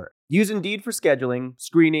busy work. Use Indeed for scheduling,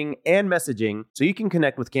 screening, and messaging so you can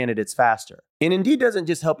connect with candidates faster. And Indeed doesn't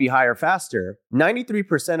just help you hire faster.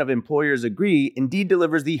 93% of employers agree Indeed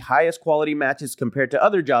delivers the highest quality matches compared to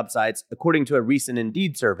other job sites, according to a recent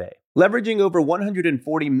Indeed survey. Leveraging over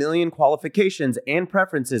 140 million qualifications and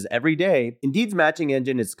preferences every day, Indeed's matching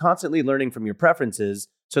engine is constantly learning from your preferences,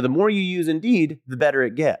 so the more you use Indeed, the better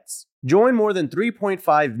it gets. Join more than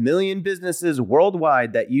 3.5 million businesses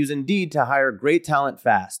worldwide that use Indeed to hire great talent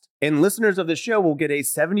fast. And listeners of the show will get a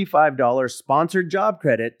 $75 sponsored job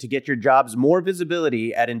credit to get your jobs more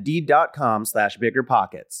visibility at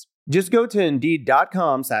Indeed.com/biggerpockets. Just go to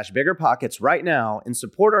Indeed.com/biggerpockets right now and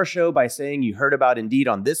support our show by saying you heard about Indeed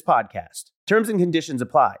on this podcast. Terms and conditions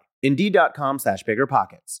apply.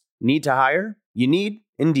 Indeed.com/biggerpockets. Need to hire? You need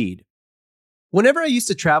Indeed. Whenever I used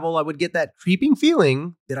to travel, I would get that creeping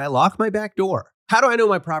feeling that I locked my back door. How do I know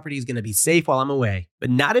my property is going to be safe while I'm away? But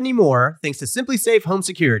not anymore, thanks to Simply Safe Home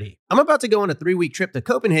Security. I'm about to go on a 3-week trip to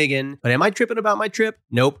Copenhagen, but am I tripping about my trip?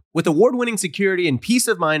 Nope. With award-winning security and peace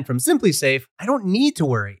of mind from Simply Safe, I don't need to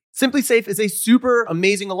worry. Simply Safe is a super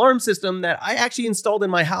amazing alarm system that I actually installed in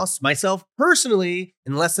my house myself personally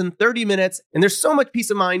in less than 30 minutes. And there's so much peace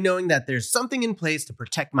of mind knowing that there's something in place to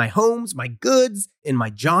protect my homes, my goods, and my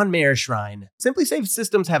John Mayer shrine. Simply Safe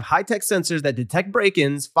systems have high-tech sensors that detect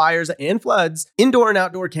break-ins, fires, and floods, indoor and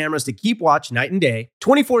outdoor cameras to keep watch night and day,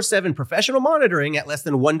 24/7 professional monitoring at less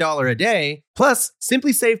than $1 a day. Plus,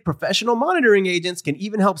 Simply Safe professional monitoring agents can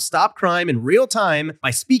even help stop crime in real time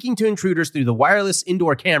by speaking to intruders through the wireless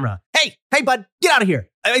indoor camera. Hey, bud, get out of here.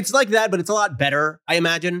 It's like that, but it's a lot better, I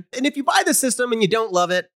imagine. And if you buy the system and you don't love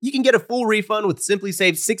it, you can get a full refund with Simply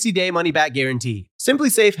Safe's 60-day money-back guarantee. Simply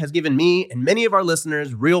Safe has given me and many of our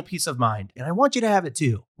listeners real peace of mind, and I want you to have it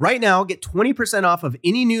too. Right now, get 20% off of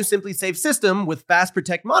any new Simply Safe system with Fast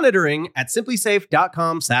Protect monitoring at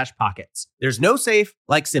simplysafe.com/pockets. There's no safe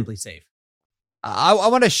like Simply Safe. I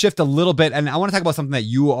want to shift a little bit, and I want to talk about something that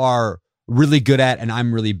you are really good at and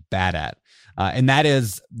I'm really bad at, and that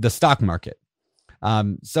is the stock market.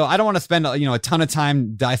 So I don't want to spend a ton of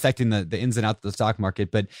time dissecting the ins and outs of the stock market,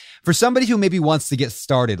 but for somebody who maybe wants to get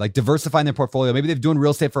started, like diversifying their portfolio, maybe they've been doing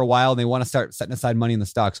real estate for a while and they want to start setting aside money in the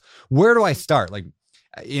stocks. Where do I start? What's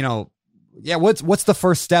the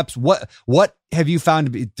first steps? What have you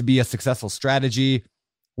found to be a successful strategy?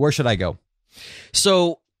 Where should I go?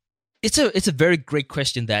 So it's a very great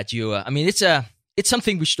question that you. It's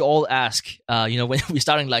something we should all ask. When we're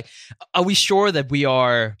starting, like, are we sure that we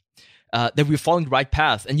are that we're following the right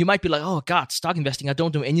path? And you might be like, oh God, stock investing, I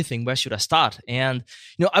don't know anything. Where should I start? And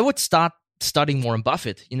I would start studying Warren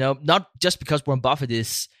Buffett. Not just because Warren Buffett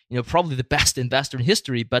is probably the best investor in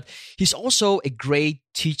history, but he's also a great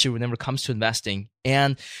teacher whenever it comes to investing.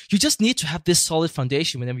 And you just need to have this solid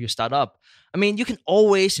foundation whenever you start up. I mean, you can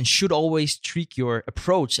always and should always tweak your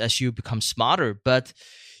approach as you become smarter, but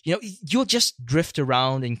you'll just drift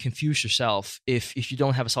around and confuse yourself if you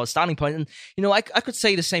don't have a solid starting point. And I could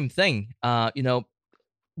say the same thing.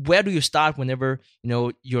 Where do you start whenever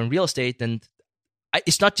you're in real estate? And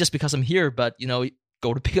it's not just because I'm here, but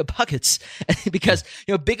go to Bigger Pockets, because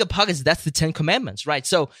Bigger Pockets, that's the 10 commandments, right?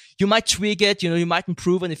 So you might tweak it, you might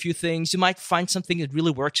improve on a few things, you might find something that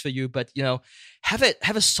really works for you, but have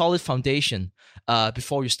a solid foundation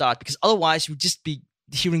before you start, because otherwise you would just be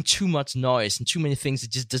hearing too much noise and too many things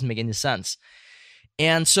that just doesn't make any sense.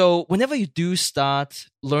 And so whenever you do start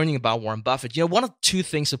learning about Warren Buffett, one of two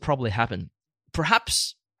things will probably happen.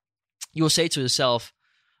 Perhaps you will say to yourself,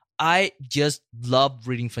 I just love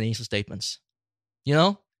reading financial statements,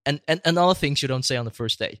 and other things you don't say on the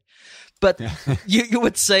first day. But you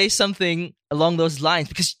would say something along those lines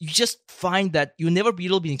because you just find that you've never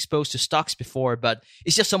really been exposed to stocks before, but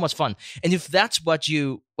it's just so much fun. And if that's what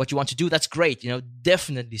you want to do, that's great.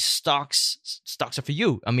 Definitely stocks are for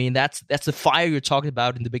you. I mean, that's the fire you're talking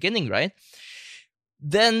about in the beginning, right?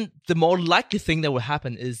 Then the more likely thing that will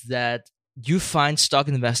happen is that you find stock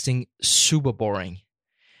investing super boring.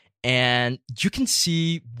 And you can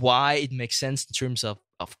see why it makes sense in terms of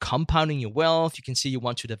compounding your wealth. You can see you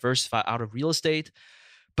want to diversify out of real estate,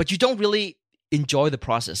 but you don't really enjoy the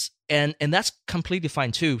process. And that's completely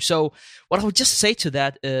fine too. So what I would just say to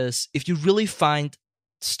that is, if you really find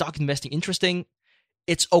stock investing interesting,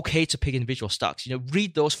 it's okay to pick individual stocks.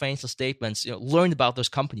 Read those financial statements, learn about those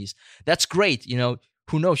companies. That's great.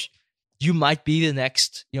 Who knows? You might be the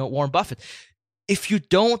next, Warren Buffett. If you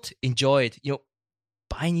don't enjoy it,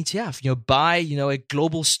 buy an ETF, buy, a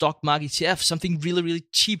global stock market ETF, something really, really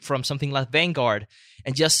cheap from something like Vanguard,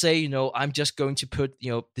 and just say, I'm just going to put,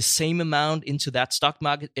 the same amount into that stock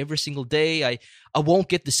market every single day. I won't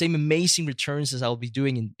get the same amazing returns as I'll be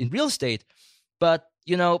doing in real estate, but,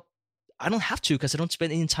 I don't have to, because I don't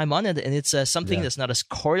spend any time on it, and it's something that's not as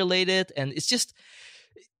correlated, and it's just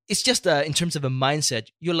in terms of a mindset,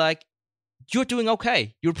 you're doing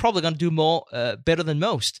okay. You're probably going to do more better than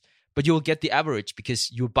most, but you'll get the average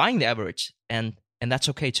because you're buying the average, and that's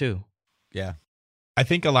okay too. Yeah. I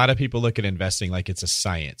think a lot of people look at investing like it's a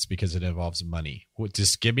science because it involves money.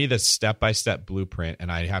 Just give me the step-by-step blueprint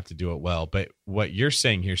and I have to do it well. But what you're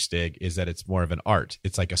saying here, Stig, is that it's more of an art.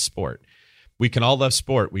 It's like a sport. We can all love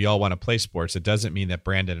sport. We all want to play sports. It doesn't mean that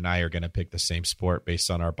Brandon and I are going to pick the same sport based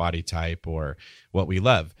on our body type or what we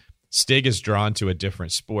love. Stig is drawn to a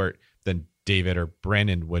different sport than David or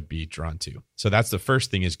Brandon would be drawn to. So that's the first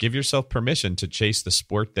thing, is give yourself permission to chase the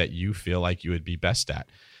sport that you feel like you would be best at.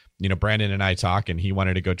 Brandon and I talk, and he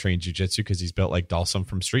wanted to go train jiu-jitsu because he's built like Dalsum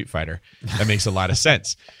from Street Fighter. That makes a lot of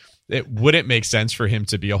sense. It wouldn't make sense for him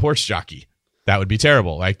to be a horse jockey. That would be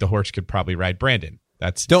terrible. Like, the horse could probably ride Brandon.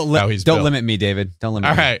 That's how he's built. Don't limit me, David. Don't limit me.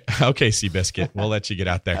 All right. Okay, Seabiscuit. We'll let you get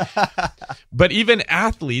out there. But even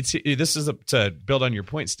athletes, this is to build on your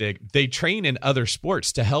point, Stig, they train in other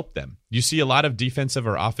sports to help them. You see a lot of defensive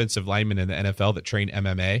or offensive linemen in the NFL that train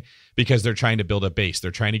MMA because they're trying to build a base. They're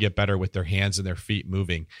trying to get better with their hands and their feet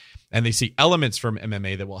moving. And they see elements from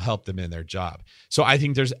MMA that will help them in their job. So I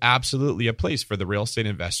think there's absolutely a place for the real estate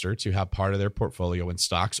investor to have part of their portfolio in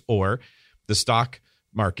stocks, or the stock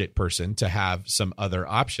market person to have some other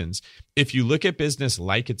options. If you look at business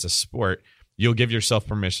like it's a sport, you'll give yourself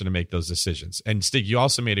permission to make those decisions. And Stig, you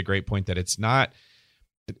also made a great point that it's not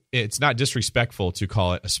disrespectful to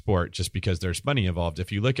call it a sport just because there's money involved.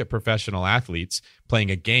 If you look at professional athletes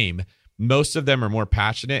playing a game, most of them are more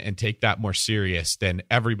passionate and take that more serious than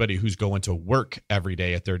everybody who's going to work every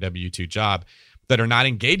day at their W-2 job that are not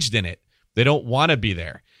engaged in it. They don't want to be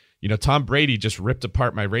there. Tom Brady just ripped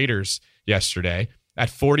apart my Raiders yesterday at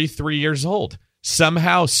 43 years old,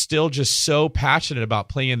 somehow still just so passionate about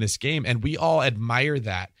playing this game. And we all admire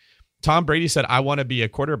that. Tom Brady said, I want to be a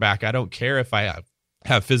quarterback. I don't care if I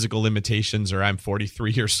have physical limitations or I'm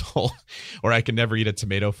 43 years old or I can never eat a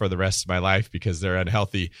tomato for the rest of my life because they're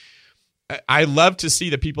unhealthy. I love to see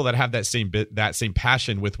the people that have that same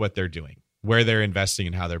passion with what they're doing, where they're investing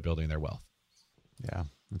and how they're building their wealth. Yeah,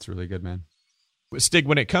 that's really good, man. Stig,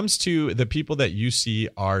 when it comes to the people that you see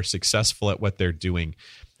are successful at what they're doing,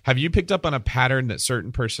 have you picked up on a pattern that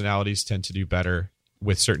certain personalities tend to do better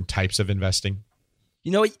with certain types of investing?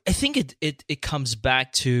 I think it comes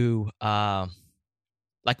back to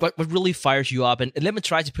like what really fires you up, and let me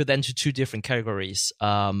try to put that into two different categories.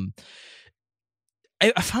 I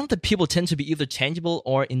found that people tend to be either tangible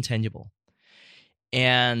or intangible,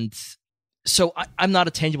 and so I'm not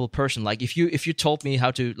a tangible person. Like if you told me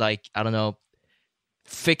how to, like, I don't know,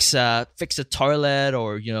 fix a toilet,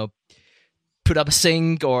 or put up a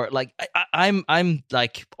sink, or like I'm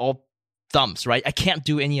like all thumbs, right? I can't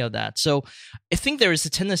do any of that. So I think there is a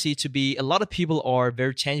tendency to be, a lot of people are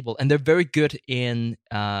very tangible and they're very good in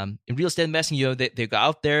real estate investing. They go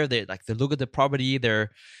out there, they look at the property,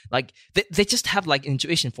 they're like they just have like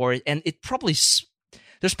intuition for it, and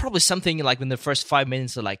there's probably something like in the first 5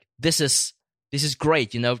 minutes they're like, this is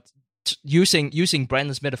great, using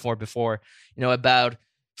Brandon's metaphor before, about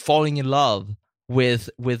falling in love with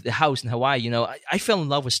the house in Hawaii. I fell in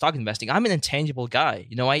love with stock investing. I'm an intangible guy.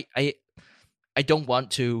 I don't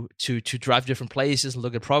want to drive different places and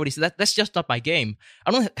look at properties. That's just not my game.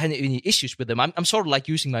 I don't have any issues with them. I'm sort of like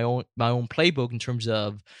using my own playbook in terms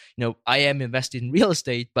of, I am invested in real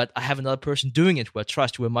estate, but I have another person doing it who I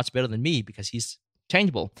trust, who are much better than me because he's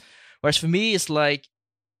tangible. Whereas for me, it's like,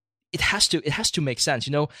 it has to make sense.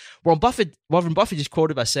 Warren Buffett is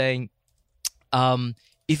quoted by saying,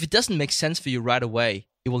 if it doesn't make sense for you right away,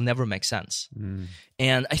 it will never make sense.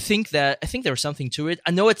 And I think there's something to it.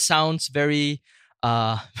 I know it sounds very,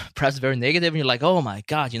 perhaps very negative, and you're like, oh my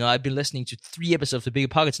God, I've been listening to 3 episodes of Bigger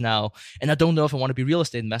Pockets now, and I don't know if I want to be a real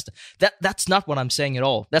estate investor. That's not what I'm saying at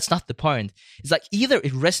all. That's not the point. It's like, either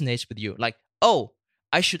it resonates with you, like, oh,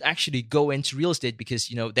 I should actually go into real estate because,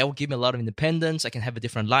 that will give me a lot of independence. I can have a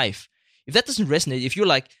different life. If that doesn't resonate, if you're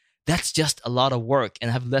like, that's just a lot of work and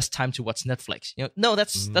I have less time to watch Netflix. No,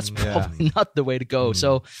 that's probably not the way to go.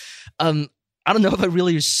 So, I don't know if I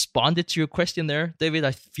really responded to your question there, David.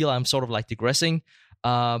 I feel I'm sort of like digressing.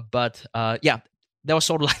 But that was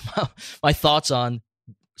sort of like my thoughts on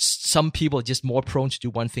some people just more prone to do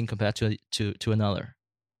one thing compared to another.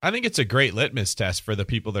 I think it's a great litmus test for the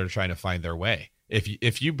people that are trying to find their way.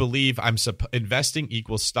 If you believe investing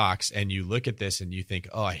equals stocks and you look at this and you think,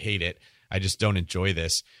 oh, I hate it, I just don't enjoy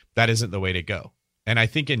this, that isn't the way to go. And I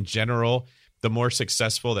think in general, the more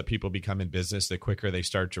successful that people become in business, the quicker they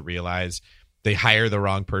start to realize they hire the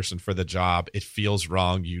wrong person for the job. It feels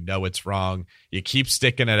wrong. You know it's wrong. You keep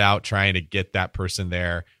sticking it out trying to get that person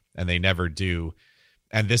there, and they never do.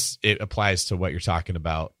 And it applies to what you're talking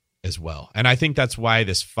about as well. And I think that's why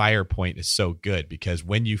this fire point is so good, because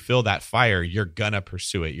when you feel that fire, you're going to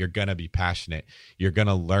pursue it. You're going to be passionate. You're going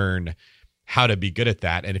to learn how to be good at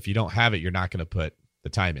that. And if you don't have it, you're not going to put the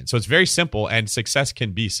time in. So it's very simple, and success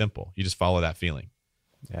can be simple. You just follow that feeling.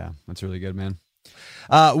 Yeah, that's really good, man.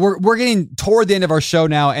 We're getting toward the end of our show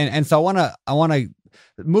now, and so I want to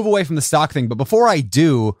move away from the stock thing. But before I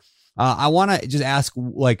do, I want to just ask,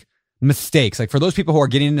 like, mistakes, like for those people who are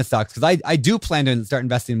getting into stocks, because I do plan to start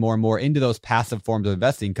investing more and more into those passive forms of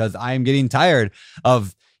investing, because I am getting tired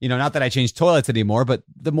of, not that I change toilets anymore, but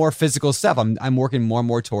the more physical stuff. I'm working more and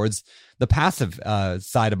more towards the passive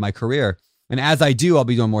side of my career, and as I do, I'll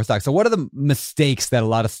be doing more stocks. So what are the mistakes that a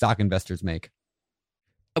lot of stock investors make?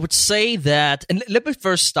 I would say that, and let me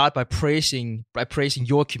first start by praising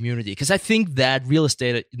your community, because I think that real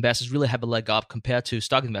estate investors really have a leg up compared to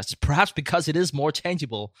stock investors, perhaps because it is more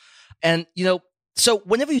tangible. And, so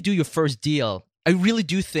whenever you do your first deal, I really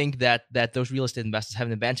do think that those real estate investors have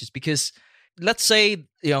an advantage, because let's say,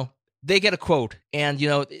 they get a quote and,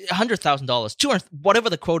 $100,000, $200,000, whatever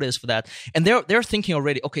the quote is for that. And they're thinking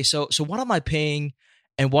already, okay, so what am I paying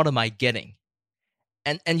and what am I getting?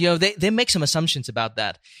 And they make some assumptions about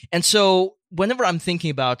that. And so whenever I'm thinking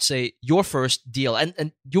about, say, your first deal,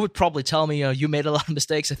 and you would probably tell me, you made a lot of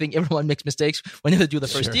mistakes. I think everyone makes mistakes whenever they do the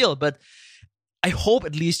first deal. But I hope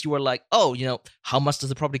at least you were like, oh, how much does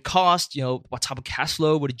the property cost? What type of cash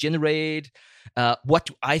flow would it generate? What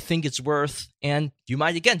do I think it's worth? And you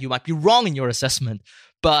might be wrong in your assessment,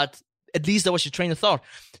 but at least that was your train of thought.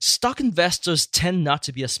 Stock investors tend not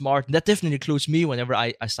to be as smart. And that definitely includes me whenever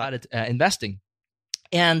I started investing.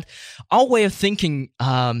 And our way of thinking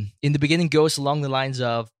in the beginning goes along the lines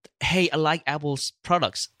of, hey, I like Apple's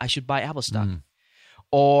products, I should buy Apple stock.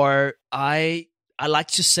 Or I like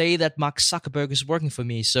to say that Mark Zuckerberg is working for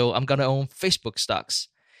me, so I'm going to own Facebook stocks.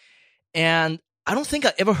 And I don't think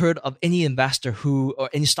I ever heard of any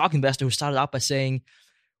any stock investor who started out by saying,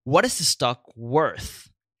 what is the stock worth?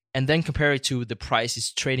 And then compare it to the price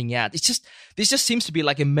it's trading at. This just seems to be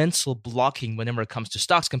like a mental blocking whenever it comes to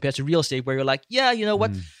stocks compared to real estate, where you're like, yeah,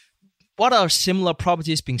 what are similar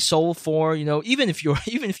properties being sold for? Even if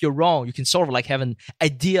you're wrong, you can sort of like have an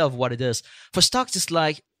idea of what it is. For stocks, it's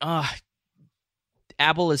like,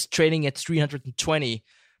 Apple is trading at 320,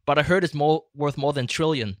 but I heard it's worth more than $1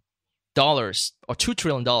 trillion or $2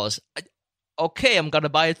 trillion. Okay, I'm gonna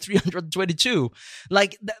buy it 322.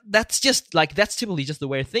 Like that's typically just the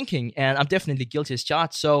way of thinking, and I'm definitely guilty as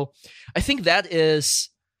charged. So I think that is.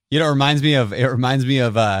 It reminds me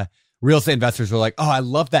of real estate investors who are like, oh, I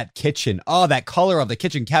love that kitchen. Oh, that color of the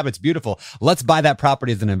kitchen cabinet's beautiful. Let's buy that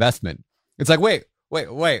property as an investment. It's like, wait.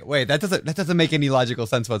 That doesn't make any logical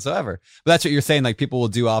sense whatsoever. But that's what you're saying. Like people will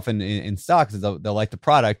do often in stocks is they'll like the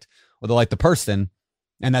product or they'll like the person.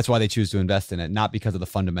 And that's why they choose to invest in it, not because of the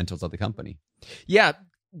fundamentals of the company. Yeah,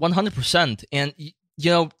 100%. And,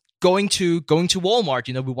 going to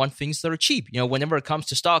Walmart, we want things that are cheap, whenever it comes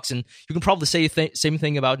to stocks. And you can probably say the same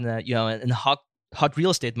thing about, in the hot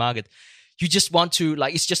real estate market. You just want to,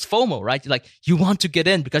 it's just FOMO, right? Like you want to get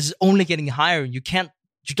in because it's only getting higher, and you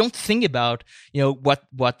don't think about,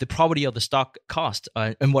 what the property of the stock cost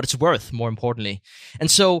and what it's worth, more importantly.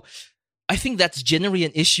 And so I think that's generally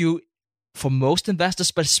an issue for most investors,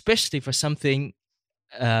 but especially for something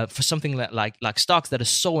like stocks that are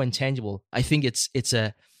so intangible. I think it's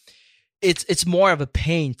more of a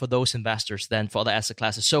pain for those investors than for other asset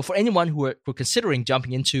classes. So for anyone who are considering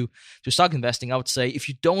jumping into stock investing, I would say if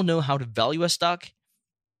you don't know how to value a stock,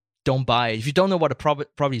 don't buy it. If you don't know what a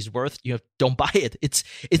property is worth, don't buy it. It's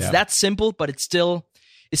that simple, but it's still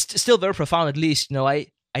very profound. At least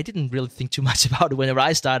I didn't really think too much about it whenever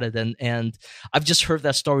I started, and I've just heard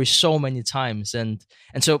that story so many times. And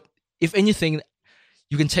so if anything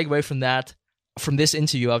you can take away from this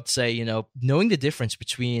interview, I would say, knowing the difference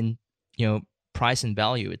between, price and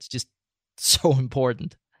value, it's just so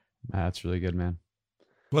important. That's really good, man.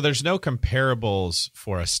 Well, there's no comparables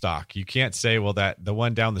for a stock. You can't say, well, that the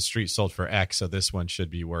one down the street sold for X, so this one should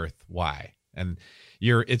be worth Y. And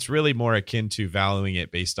it's really more akin to valuing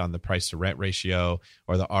it based on the price to rent ratio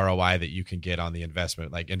or the ROI that you can get on the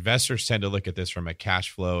investment. Like investors tend to look at this from a cash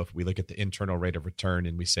flow. If we look at the internal rate of return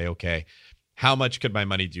and we say, okay, how much could my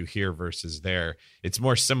money do here versus there? It's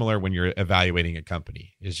more similar when you're evaluating a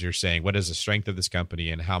company, is you're saying, what is the strength of this company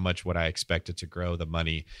and how much would I expect it to grow the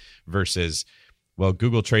money versus, well,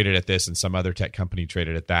 Google traded at this and some other tech company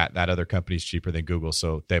traded at that. That other company's cheaper than Google,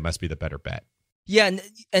 so they must be the better bet. Yeah,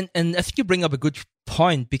 and I think you bring up a good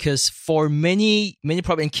point, because for many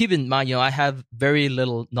probably, and keep in mind, I have very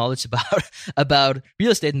little knowledge about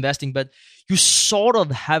real estate investing, but you sort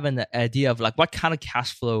of have an idea of like what kind of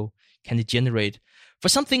cash flow can it generate for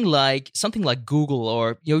something like Google,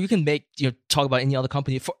 or you can talk about any other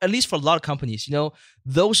company. For at least for a lot of companies,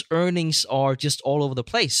 those earnings are just all over the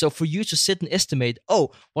place. So for you to sit and estimate,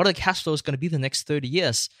 what are the cash flows going to be the next 30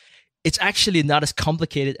 years? It's actually not as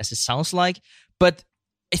complicated as it sounds like. But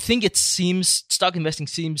I think stock investing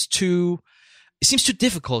seems too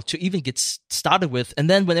difficult to even get started with. And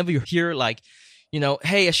then whenever you hear like,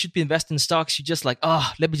 hey, I should be investing in stocks, you're just like,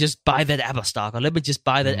 let me just buy that Apple stock, or let me just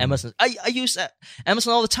buy that Amazon. I use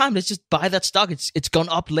Amazon all the time. Let's just buy that stock. It's gone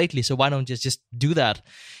up lately, so why don't you just do that?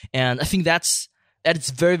 And I think that it's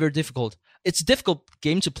very, very difficult. It's a difficult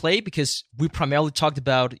game to play because we primarily talked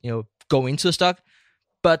about go into a stock.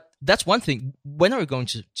 But that's one thing. When are you going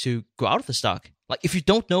to go out of the stock? Like, if you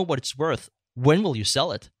don't know what it's worth, when will you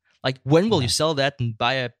sell it? Like, when will you sell that and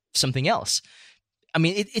buy something else? I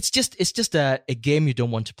mean, it's just a game you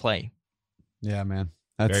don't want to play. Yeah, man.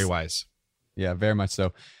 That's very wise. Yeah, very much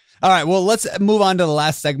so. All right, well, let's move on to the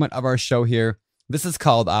last segment of our show here. This is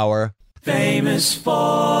called our Famous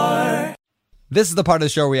Four. This is the part of the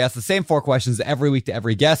show where we ask the same 4 questions every week to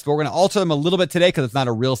every guest, but we're going to alter them a little bit today because it's not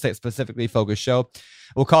a real estate specifically focused show.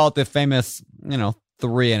 We'll call it the famous,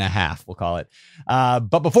 3.5, we'll call it.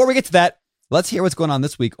 But before we get to that, let's hear what's going on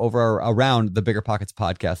this week around the Bigger Pockets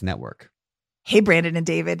Podcast Network. Hey, Brandon and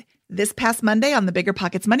David. This past Monday on the Bigger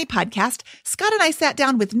Pockets Money Podcast, Scott and I sat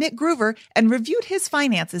down with Nick Groover and reviewed his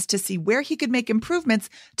finances to see where he could make improvements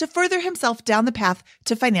to further himself down the path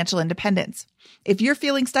to financial independence. If you're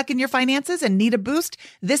feeling stuck in your finances and need a boost,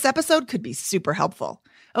 this episode could be super helpful.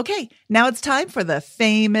 Okay, now it's time for the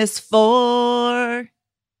Famous Four.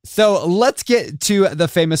 So let's get to the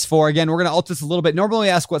Famous Four. Again, we're going to alter this a little bit. Normally we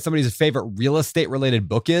ask what somebody's favorite real estate related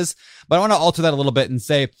book is, but I want to alter that a little bit and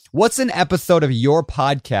say, what's an episode of your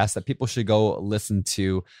podcast that people should go listen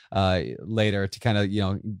to later to kind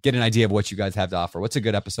of, get an idea of what you guys have to offer? What's a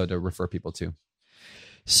good episode to refer people to?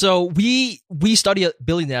 So we study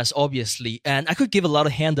billionaires, obviously, and I could give a lot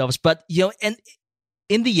of handouts, but, and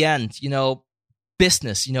in the end,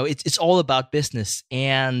 business, it's all about business.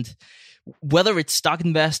 And whether it's stock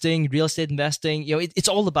investing, real estate investing, it's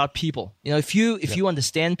all about people. If you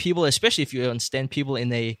understand people, especially if you understand people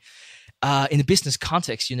in a business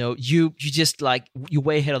context, you just like you're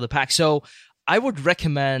way ahead of the pack. So I would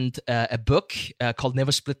recommend a book called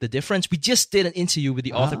Never Split the Difference. We just did an interview with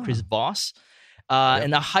the author Chris Voss,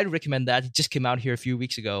 and I highly recommend that. It just came out here a few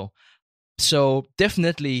weeks ago, so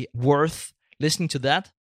definitely worth listening to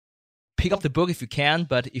that. Pick up the book if you can,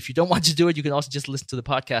 but if you don't want to do it, you can also just listen to the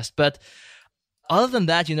podcast. But other than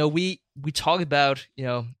that, we talk about,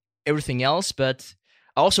 everything else, but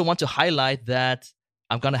I also want to highlight that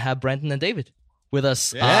I'm going to have Brandon and David with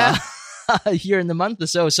us here in a month or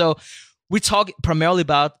so. So we talk primarily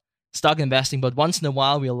about stock investing, but once in a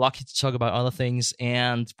while, we're lucky to talk about other things,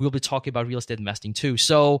 and we'll be talking about real estate investing too.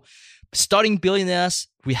 So starting billionaires,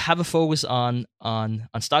 we have a focus on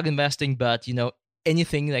stock investing, but,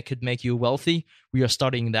 anything that could make you wealthy, we are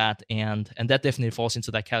studying that, and that definitely falls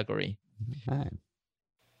into that category. All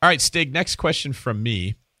right, Stig, next question from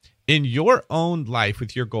me. In your own life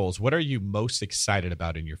with your goals, what are you most excited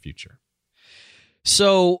about in your future?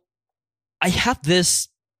 So I have this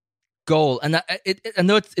goal, and I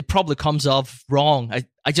know it probably comes off wrong.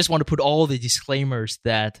 I just want to put all the disclaimers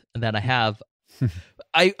that I have.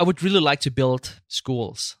 I would really like to build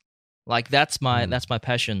schools. Like that's my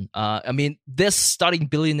passion. I mean, this studying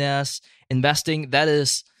billionaires, investing, I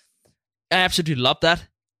absolutely love that.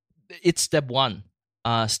 It's step 1.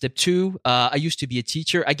 Step 2, I used to be a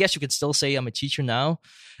teacher. I guess you could still say I'm a teacher now.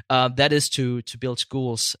 That is to build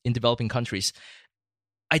schools in developing countries.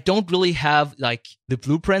 I don't really have like the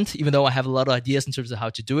blueprint, even though I have a lot of ideas in terms of how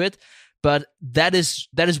to do it. But that is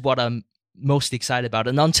what I'm mostly excited about.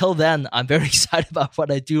 And until then, I'm very excited about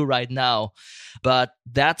what I do right now. But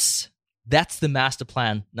that's the master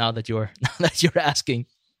plan now that you're asking.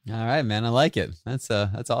 All right, man. I like it. That's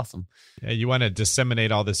awesome. Yeah, you want to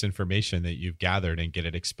disseminate all this information that you've gathered and get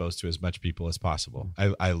it exposed to as much people as possible.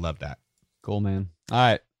 I love that. Cool, man. All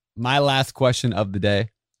right. My last question of the day,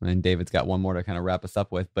 and then David's got one more to kind of wrap us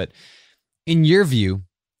up with. But in your view,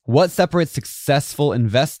 what separates successful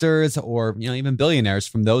investors or, even billionaires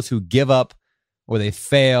from those who give up or they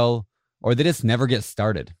fail or they just never get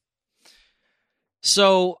started?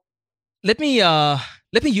 So let me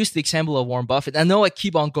use the example of Warren Buffett. I know I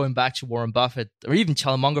keep on going back to Warren Buffett or even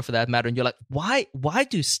Charlie Munger for that matter. And you're like, why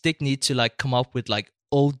do Stig need to come up with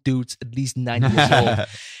old dudes at least 90 years old?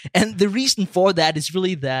 And the reason for that is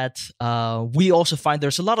really that we also find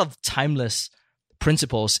there's a lot of timeless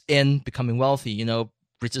principles in becoming wealthy.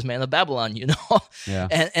 Richest Man of Babylon, Yeah.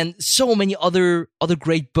 and so many other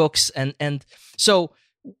great books. And so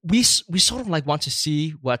we sort of want to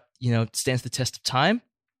see what, stands the test of time.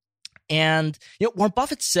 And Warren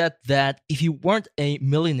Buffett said that if he weren't a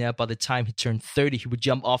millionaire by the time he turned 30, he would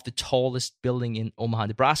jump off the tallest building in Omaha,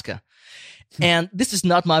 Nebraska. And this is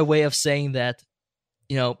not my way of saying that,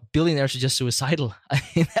 billionaires are just suicidal. I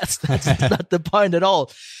mean, that's not the point at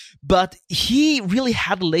all. But he really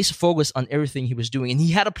had a laser focus on everything he was doing, and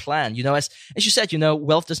he had a plan. As you said,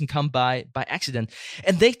 wealth doesn't come by accident,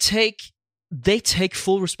 and they take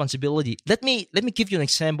full responsibility. Let me give you an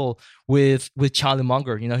example with Charlie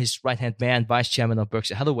Munger, his right-hand man, vice chairman of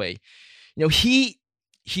Berkshire Hathaway. He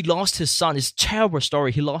lost his son. It's a terrible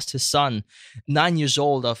story. He lost his son, 9 years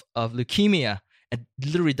old, of leukemia, and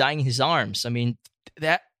literally dying in his arms. I mean,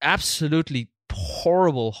 that absolutely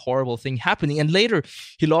horrible thing happening. And later,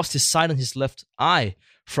 he lost his sight on his left eye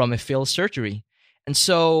from a failed surgery. And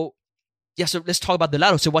so let's talk about the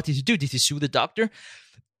latter. So what did he do? Did he sue the doctor?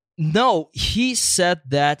 No, he said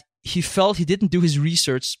that he felt he didn't do his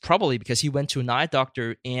research probably because he went to an eye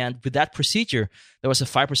doctor, and with that procedure, there was a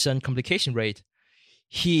 5% complication rate.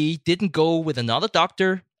 He didn't go with another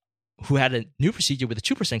doctor who had a new procedure with a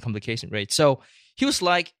 2% complication rate. So he was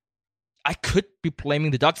like, I could be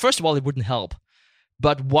blaming the doctor. First of all, it wouldn't help.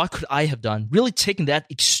 But what could I have done? Really taking that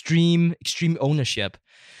extreme ownership,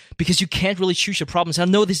 because you can't really choose your problems. I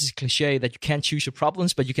know this is cliche that you can't choose your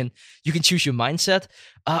problems, but you can choose your mindset.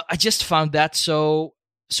 I just found that so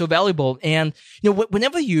valuable. And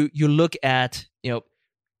whenever you look at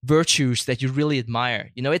virtues that you really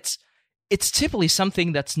admire, it's typically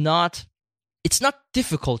something that's not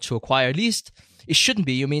difficult to acquire. At least it shouldn't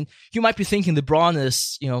be. I mean, you might be thinking LeBron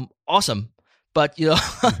is awesome, but you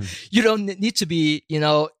don't need to be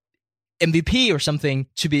MVP or something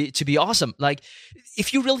to be awesome. Like,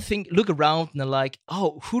 if you really look around and are like,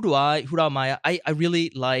 oh, who am I? I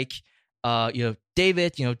really like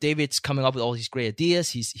David. David's coming up with all these great ideas.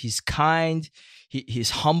 He's kind. He's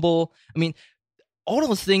humble. I mean, all of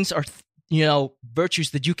those things are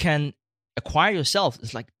virtues that you can acquire yourself.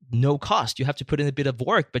 It's like no cost. You have to put in a bit of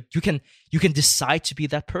work, but you can decide to be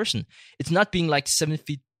that person. It's not being 7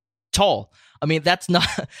 feet tall. I mean, that's not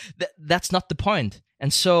the point.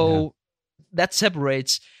 And so that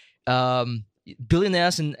separates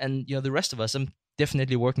billionaires and the rest of us. I'm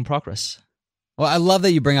definitely a work in progress. Well, I love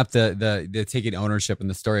that you bring up the taking ownership and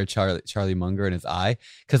the story of Charlie Munger and his eye,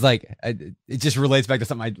 because it just relates back to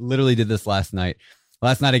something I literally did this last night.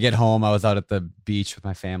 Last night I get home, I was out at the beach with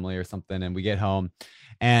my family or something, and we get home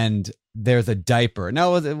and there's a diaper.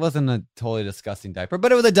 No, it wasn't a totally disgusting diaper,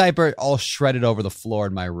 but it was a diaper all shredded over the floor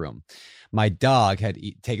in my room. My dog had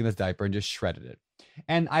taken this diaper and just shredded it.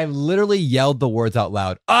 And I literally yelled the words out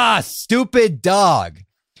loud, stupid dog.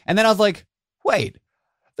 And then I was like, wait,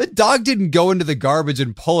 the dog didn't go into the garbage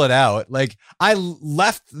and pull it out. I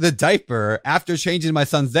left the diaper after changing my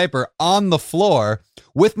son's diaper on the floor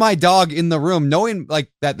with my dog in the room, knowing that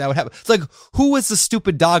would happen. It's who was the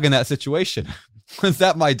stupid dog in that situation? Was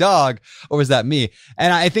that my dog or was that me?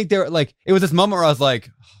 And I think it was this moment where I was like,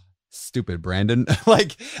 stupid Brandon.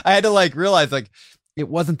 I had to realize it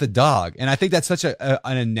wasn't the dog. And I think that's such an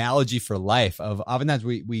analogy for life. Of oftentimes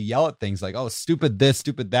we yell at things like, oh, stupid this,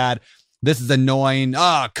 stupid that. This is annoying.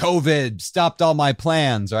 COVID stopped all my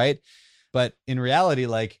plans, right? But in reality,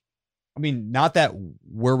 not that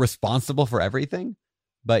we're responsible for everything,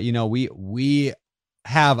 but we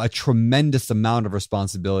have a tremendous amount of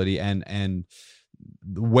responsibility and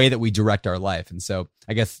the way that we direct our life. And so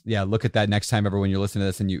I guess, look at that next time ever when you're listening to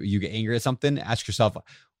this and you get angry at something, ask yourself,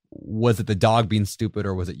 was it the dog being stupid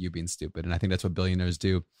or was it you being stupid? And I think that's what billionaires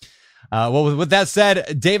do. Well, with that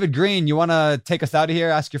said, David Green, you want to take us out of here,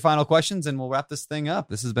 ask your final questions, and we'll wrap this thing up.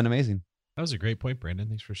 This has been amazing. That was a great point, Brandon.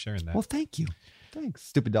 Thanks for sharing that. Well, thank you. Thanks,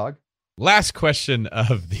 stupid dog. Last question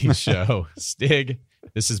of the show. Stig,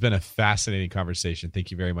 this has been a fascinating conversation.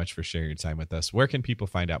 Thank you very much for sharing your time with us. Where can people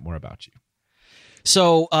find out more about you?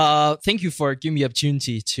 So thank you for giving me the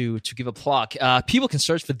opportunity to give a plug. People can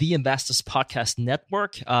search for The Investors Podcast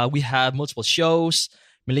Network. We have multiple shows,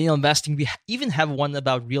 millennial investing. We even have one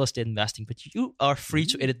about real estate investing, but you are free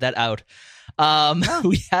to edit that out.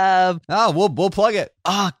 We have... we'll plug it.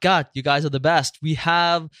 Oh, God, you guys are the best. We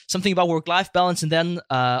have something about work-life balance, and then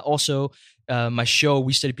also my show,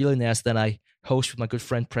 We Study Billionaires, that I host with my good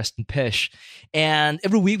friend Preston Pish. And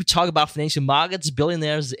every week we talk about financial markets,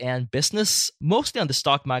 billionaires, and business, mostly on the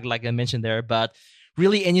stock market, like I mentioned there, but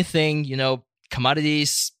really anything,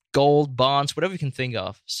 commodities, gold, bonds, whatever you can think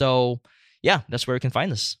of. So yeah, that's where you can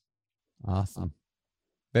find us. Awesome.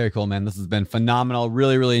 Very cool, man. This has been phenomenal.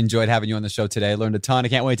 Really, really enjoyed having you on the show today. Learned a ton. I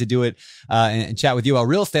can't wait to do it and chat with you about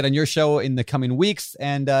real estate on your show in the coming weeks.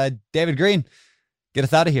 And David Green, get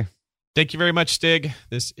us out of here. Thank you very much, Stig.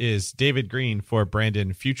 This is David Green for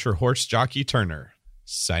Brandon Future Horse Jockey Turner,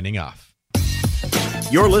 signing off.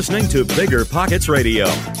 You're listening to Bigger Pockets Radio,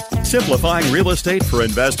 simplifying real estate for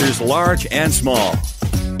investors large and small.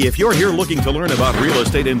 If you're here looking to learn about real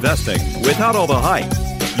estate investing without all the hype,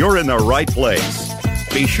 you're in the right place.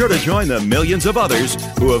 Be sure to join the millions of others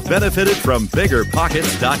who have benefited from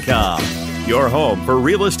BiggerPockets.com, your home for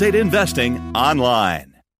real estate investing online.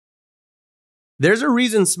 There's a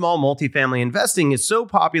reason small multifamily investing is so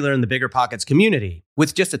popular in the Bigger Pockets community.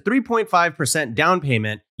 With just a 3.5% down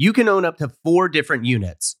payment, you can own up to 4 different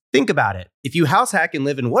units. Think about it. If you house hack and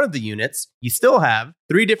live in one of the units, you still have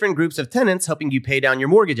 3 different groups of tenants helping you pay down your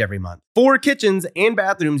mortgage every month, 4 kitchens and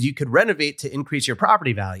bathrooms you could renovate to increase your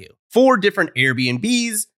property value, 4 different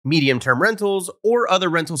Airbnbs, medium-term rentals, or other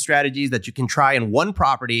rental strategies that you can try in one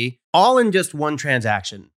property, all in just one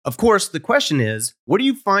transaction. Of course, the question is, where do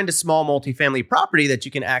you find a small multifamily property that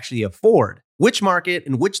you can actually afford? Which market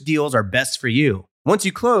and which deals are best for you? Once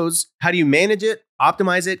you close, how do you manage it,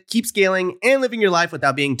 optimize it, keep scaling, and living your life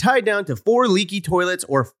without being tied down to 4 leaky toilets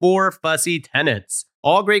or 4 fussy tenants?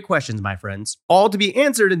 All great questions, my friends. All to be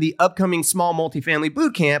answered in the upcoming Small Multifamily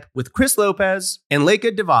Bootcamp with Chris Lopez and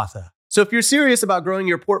Leica Devatha. So if you're serious about growing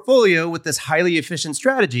your portfolio with this highly efficient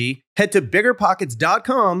strategy, head to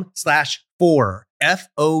biggerpockets.com/4,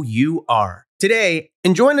 F-O-U-R, today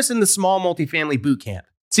and join us in the Small Multifamily Bootcamp.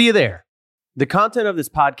 See you there. The content of this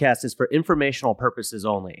podcast is for informational purposes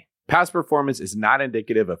only. Past performance is not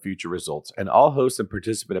indicative of future results, and all host and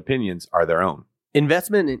participant opinions are their own.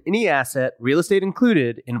 Investment in any asset, real estate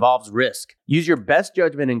included, involves risk. Use your best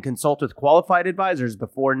judgment and consult with qualified advisors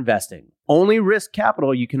before investing. Only risk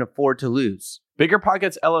capital you can afford to lose. Bigger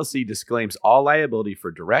Pockets LLC disclaims all liability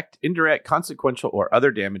for direct, indirect, consequential, or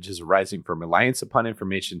other damages arising from reliance upon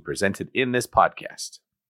information presented in this podcast.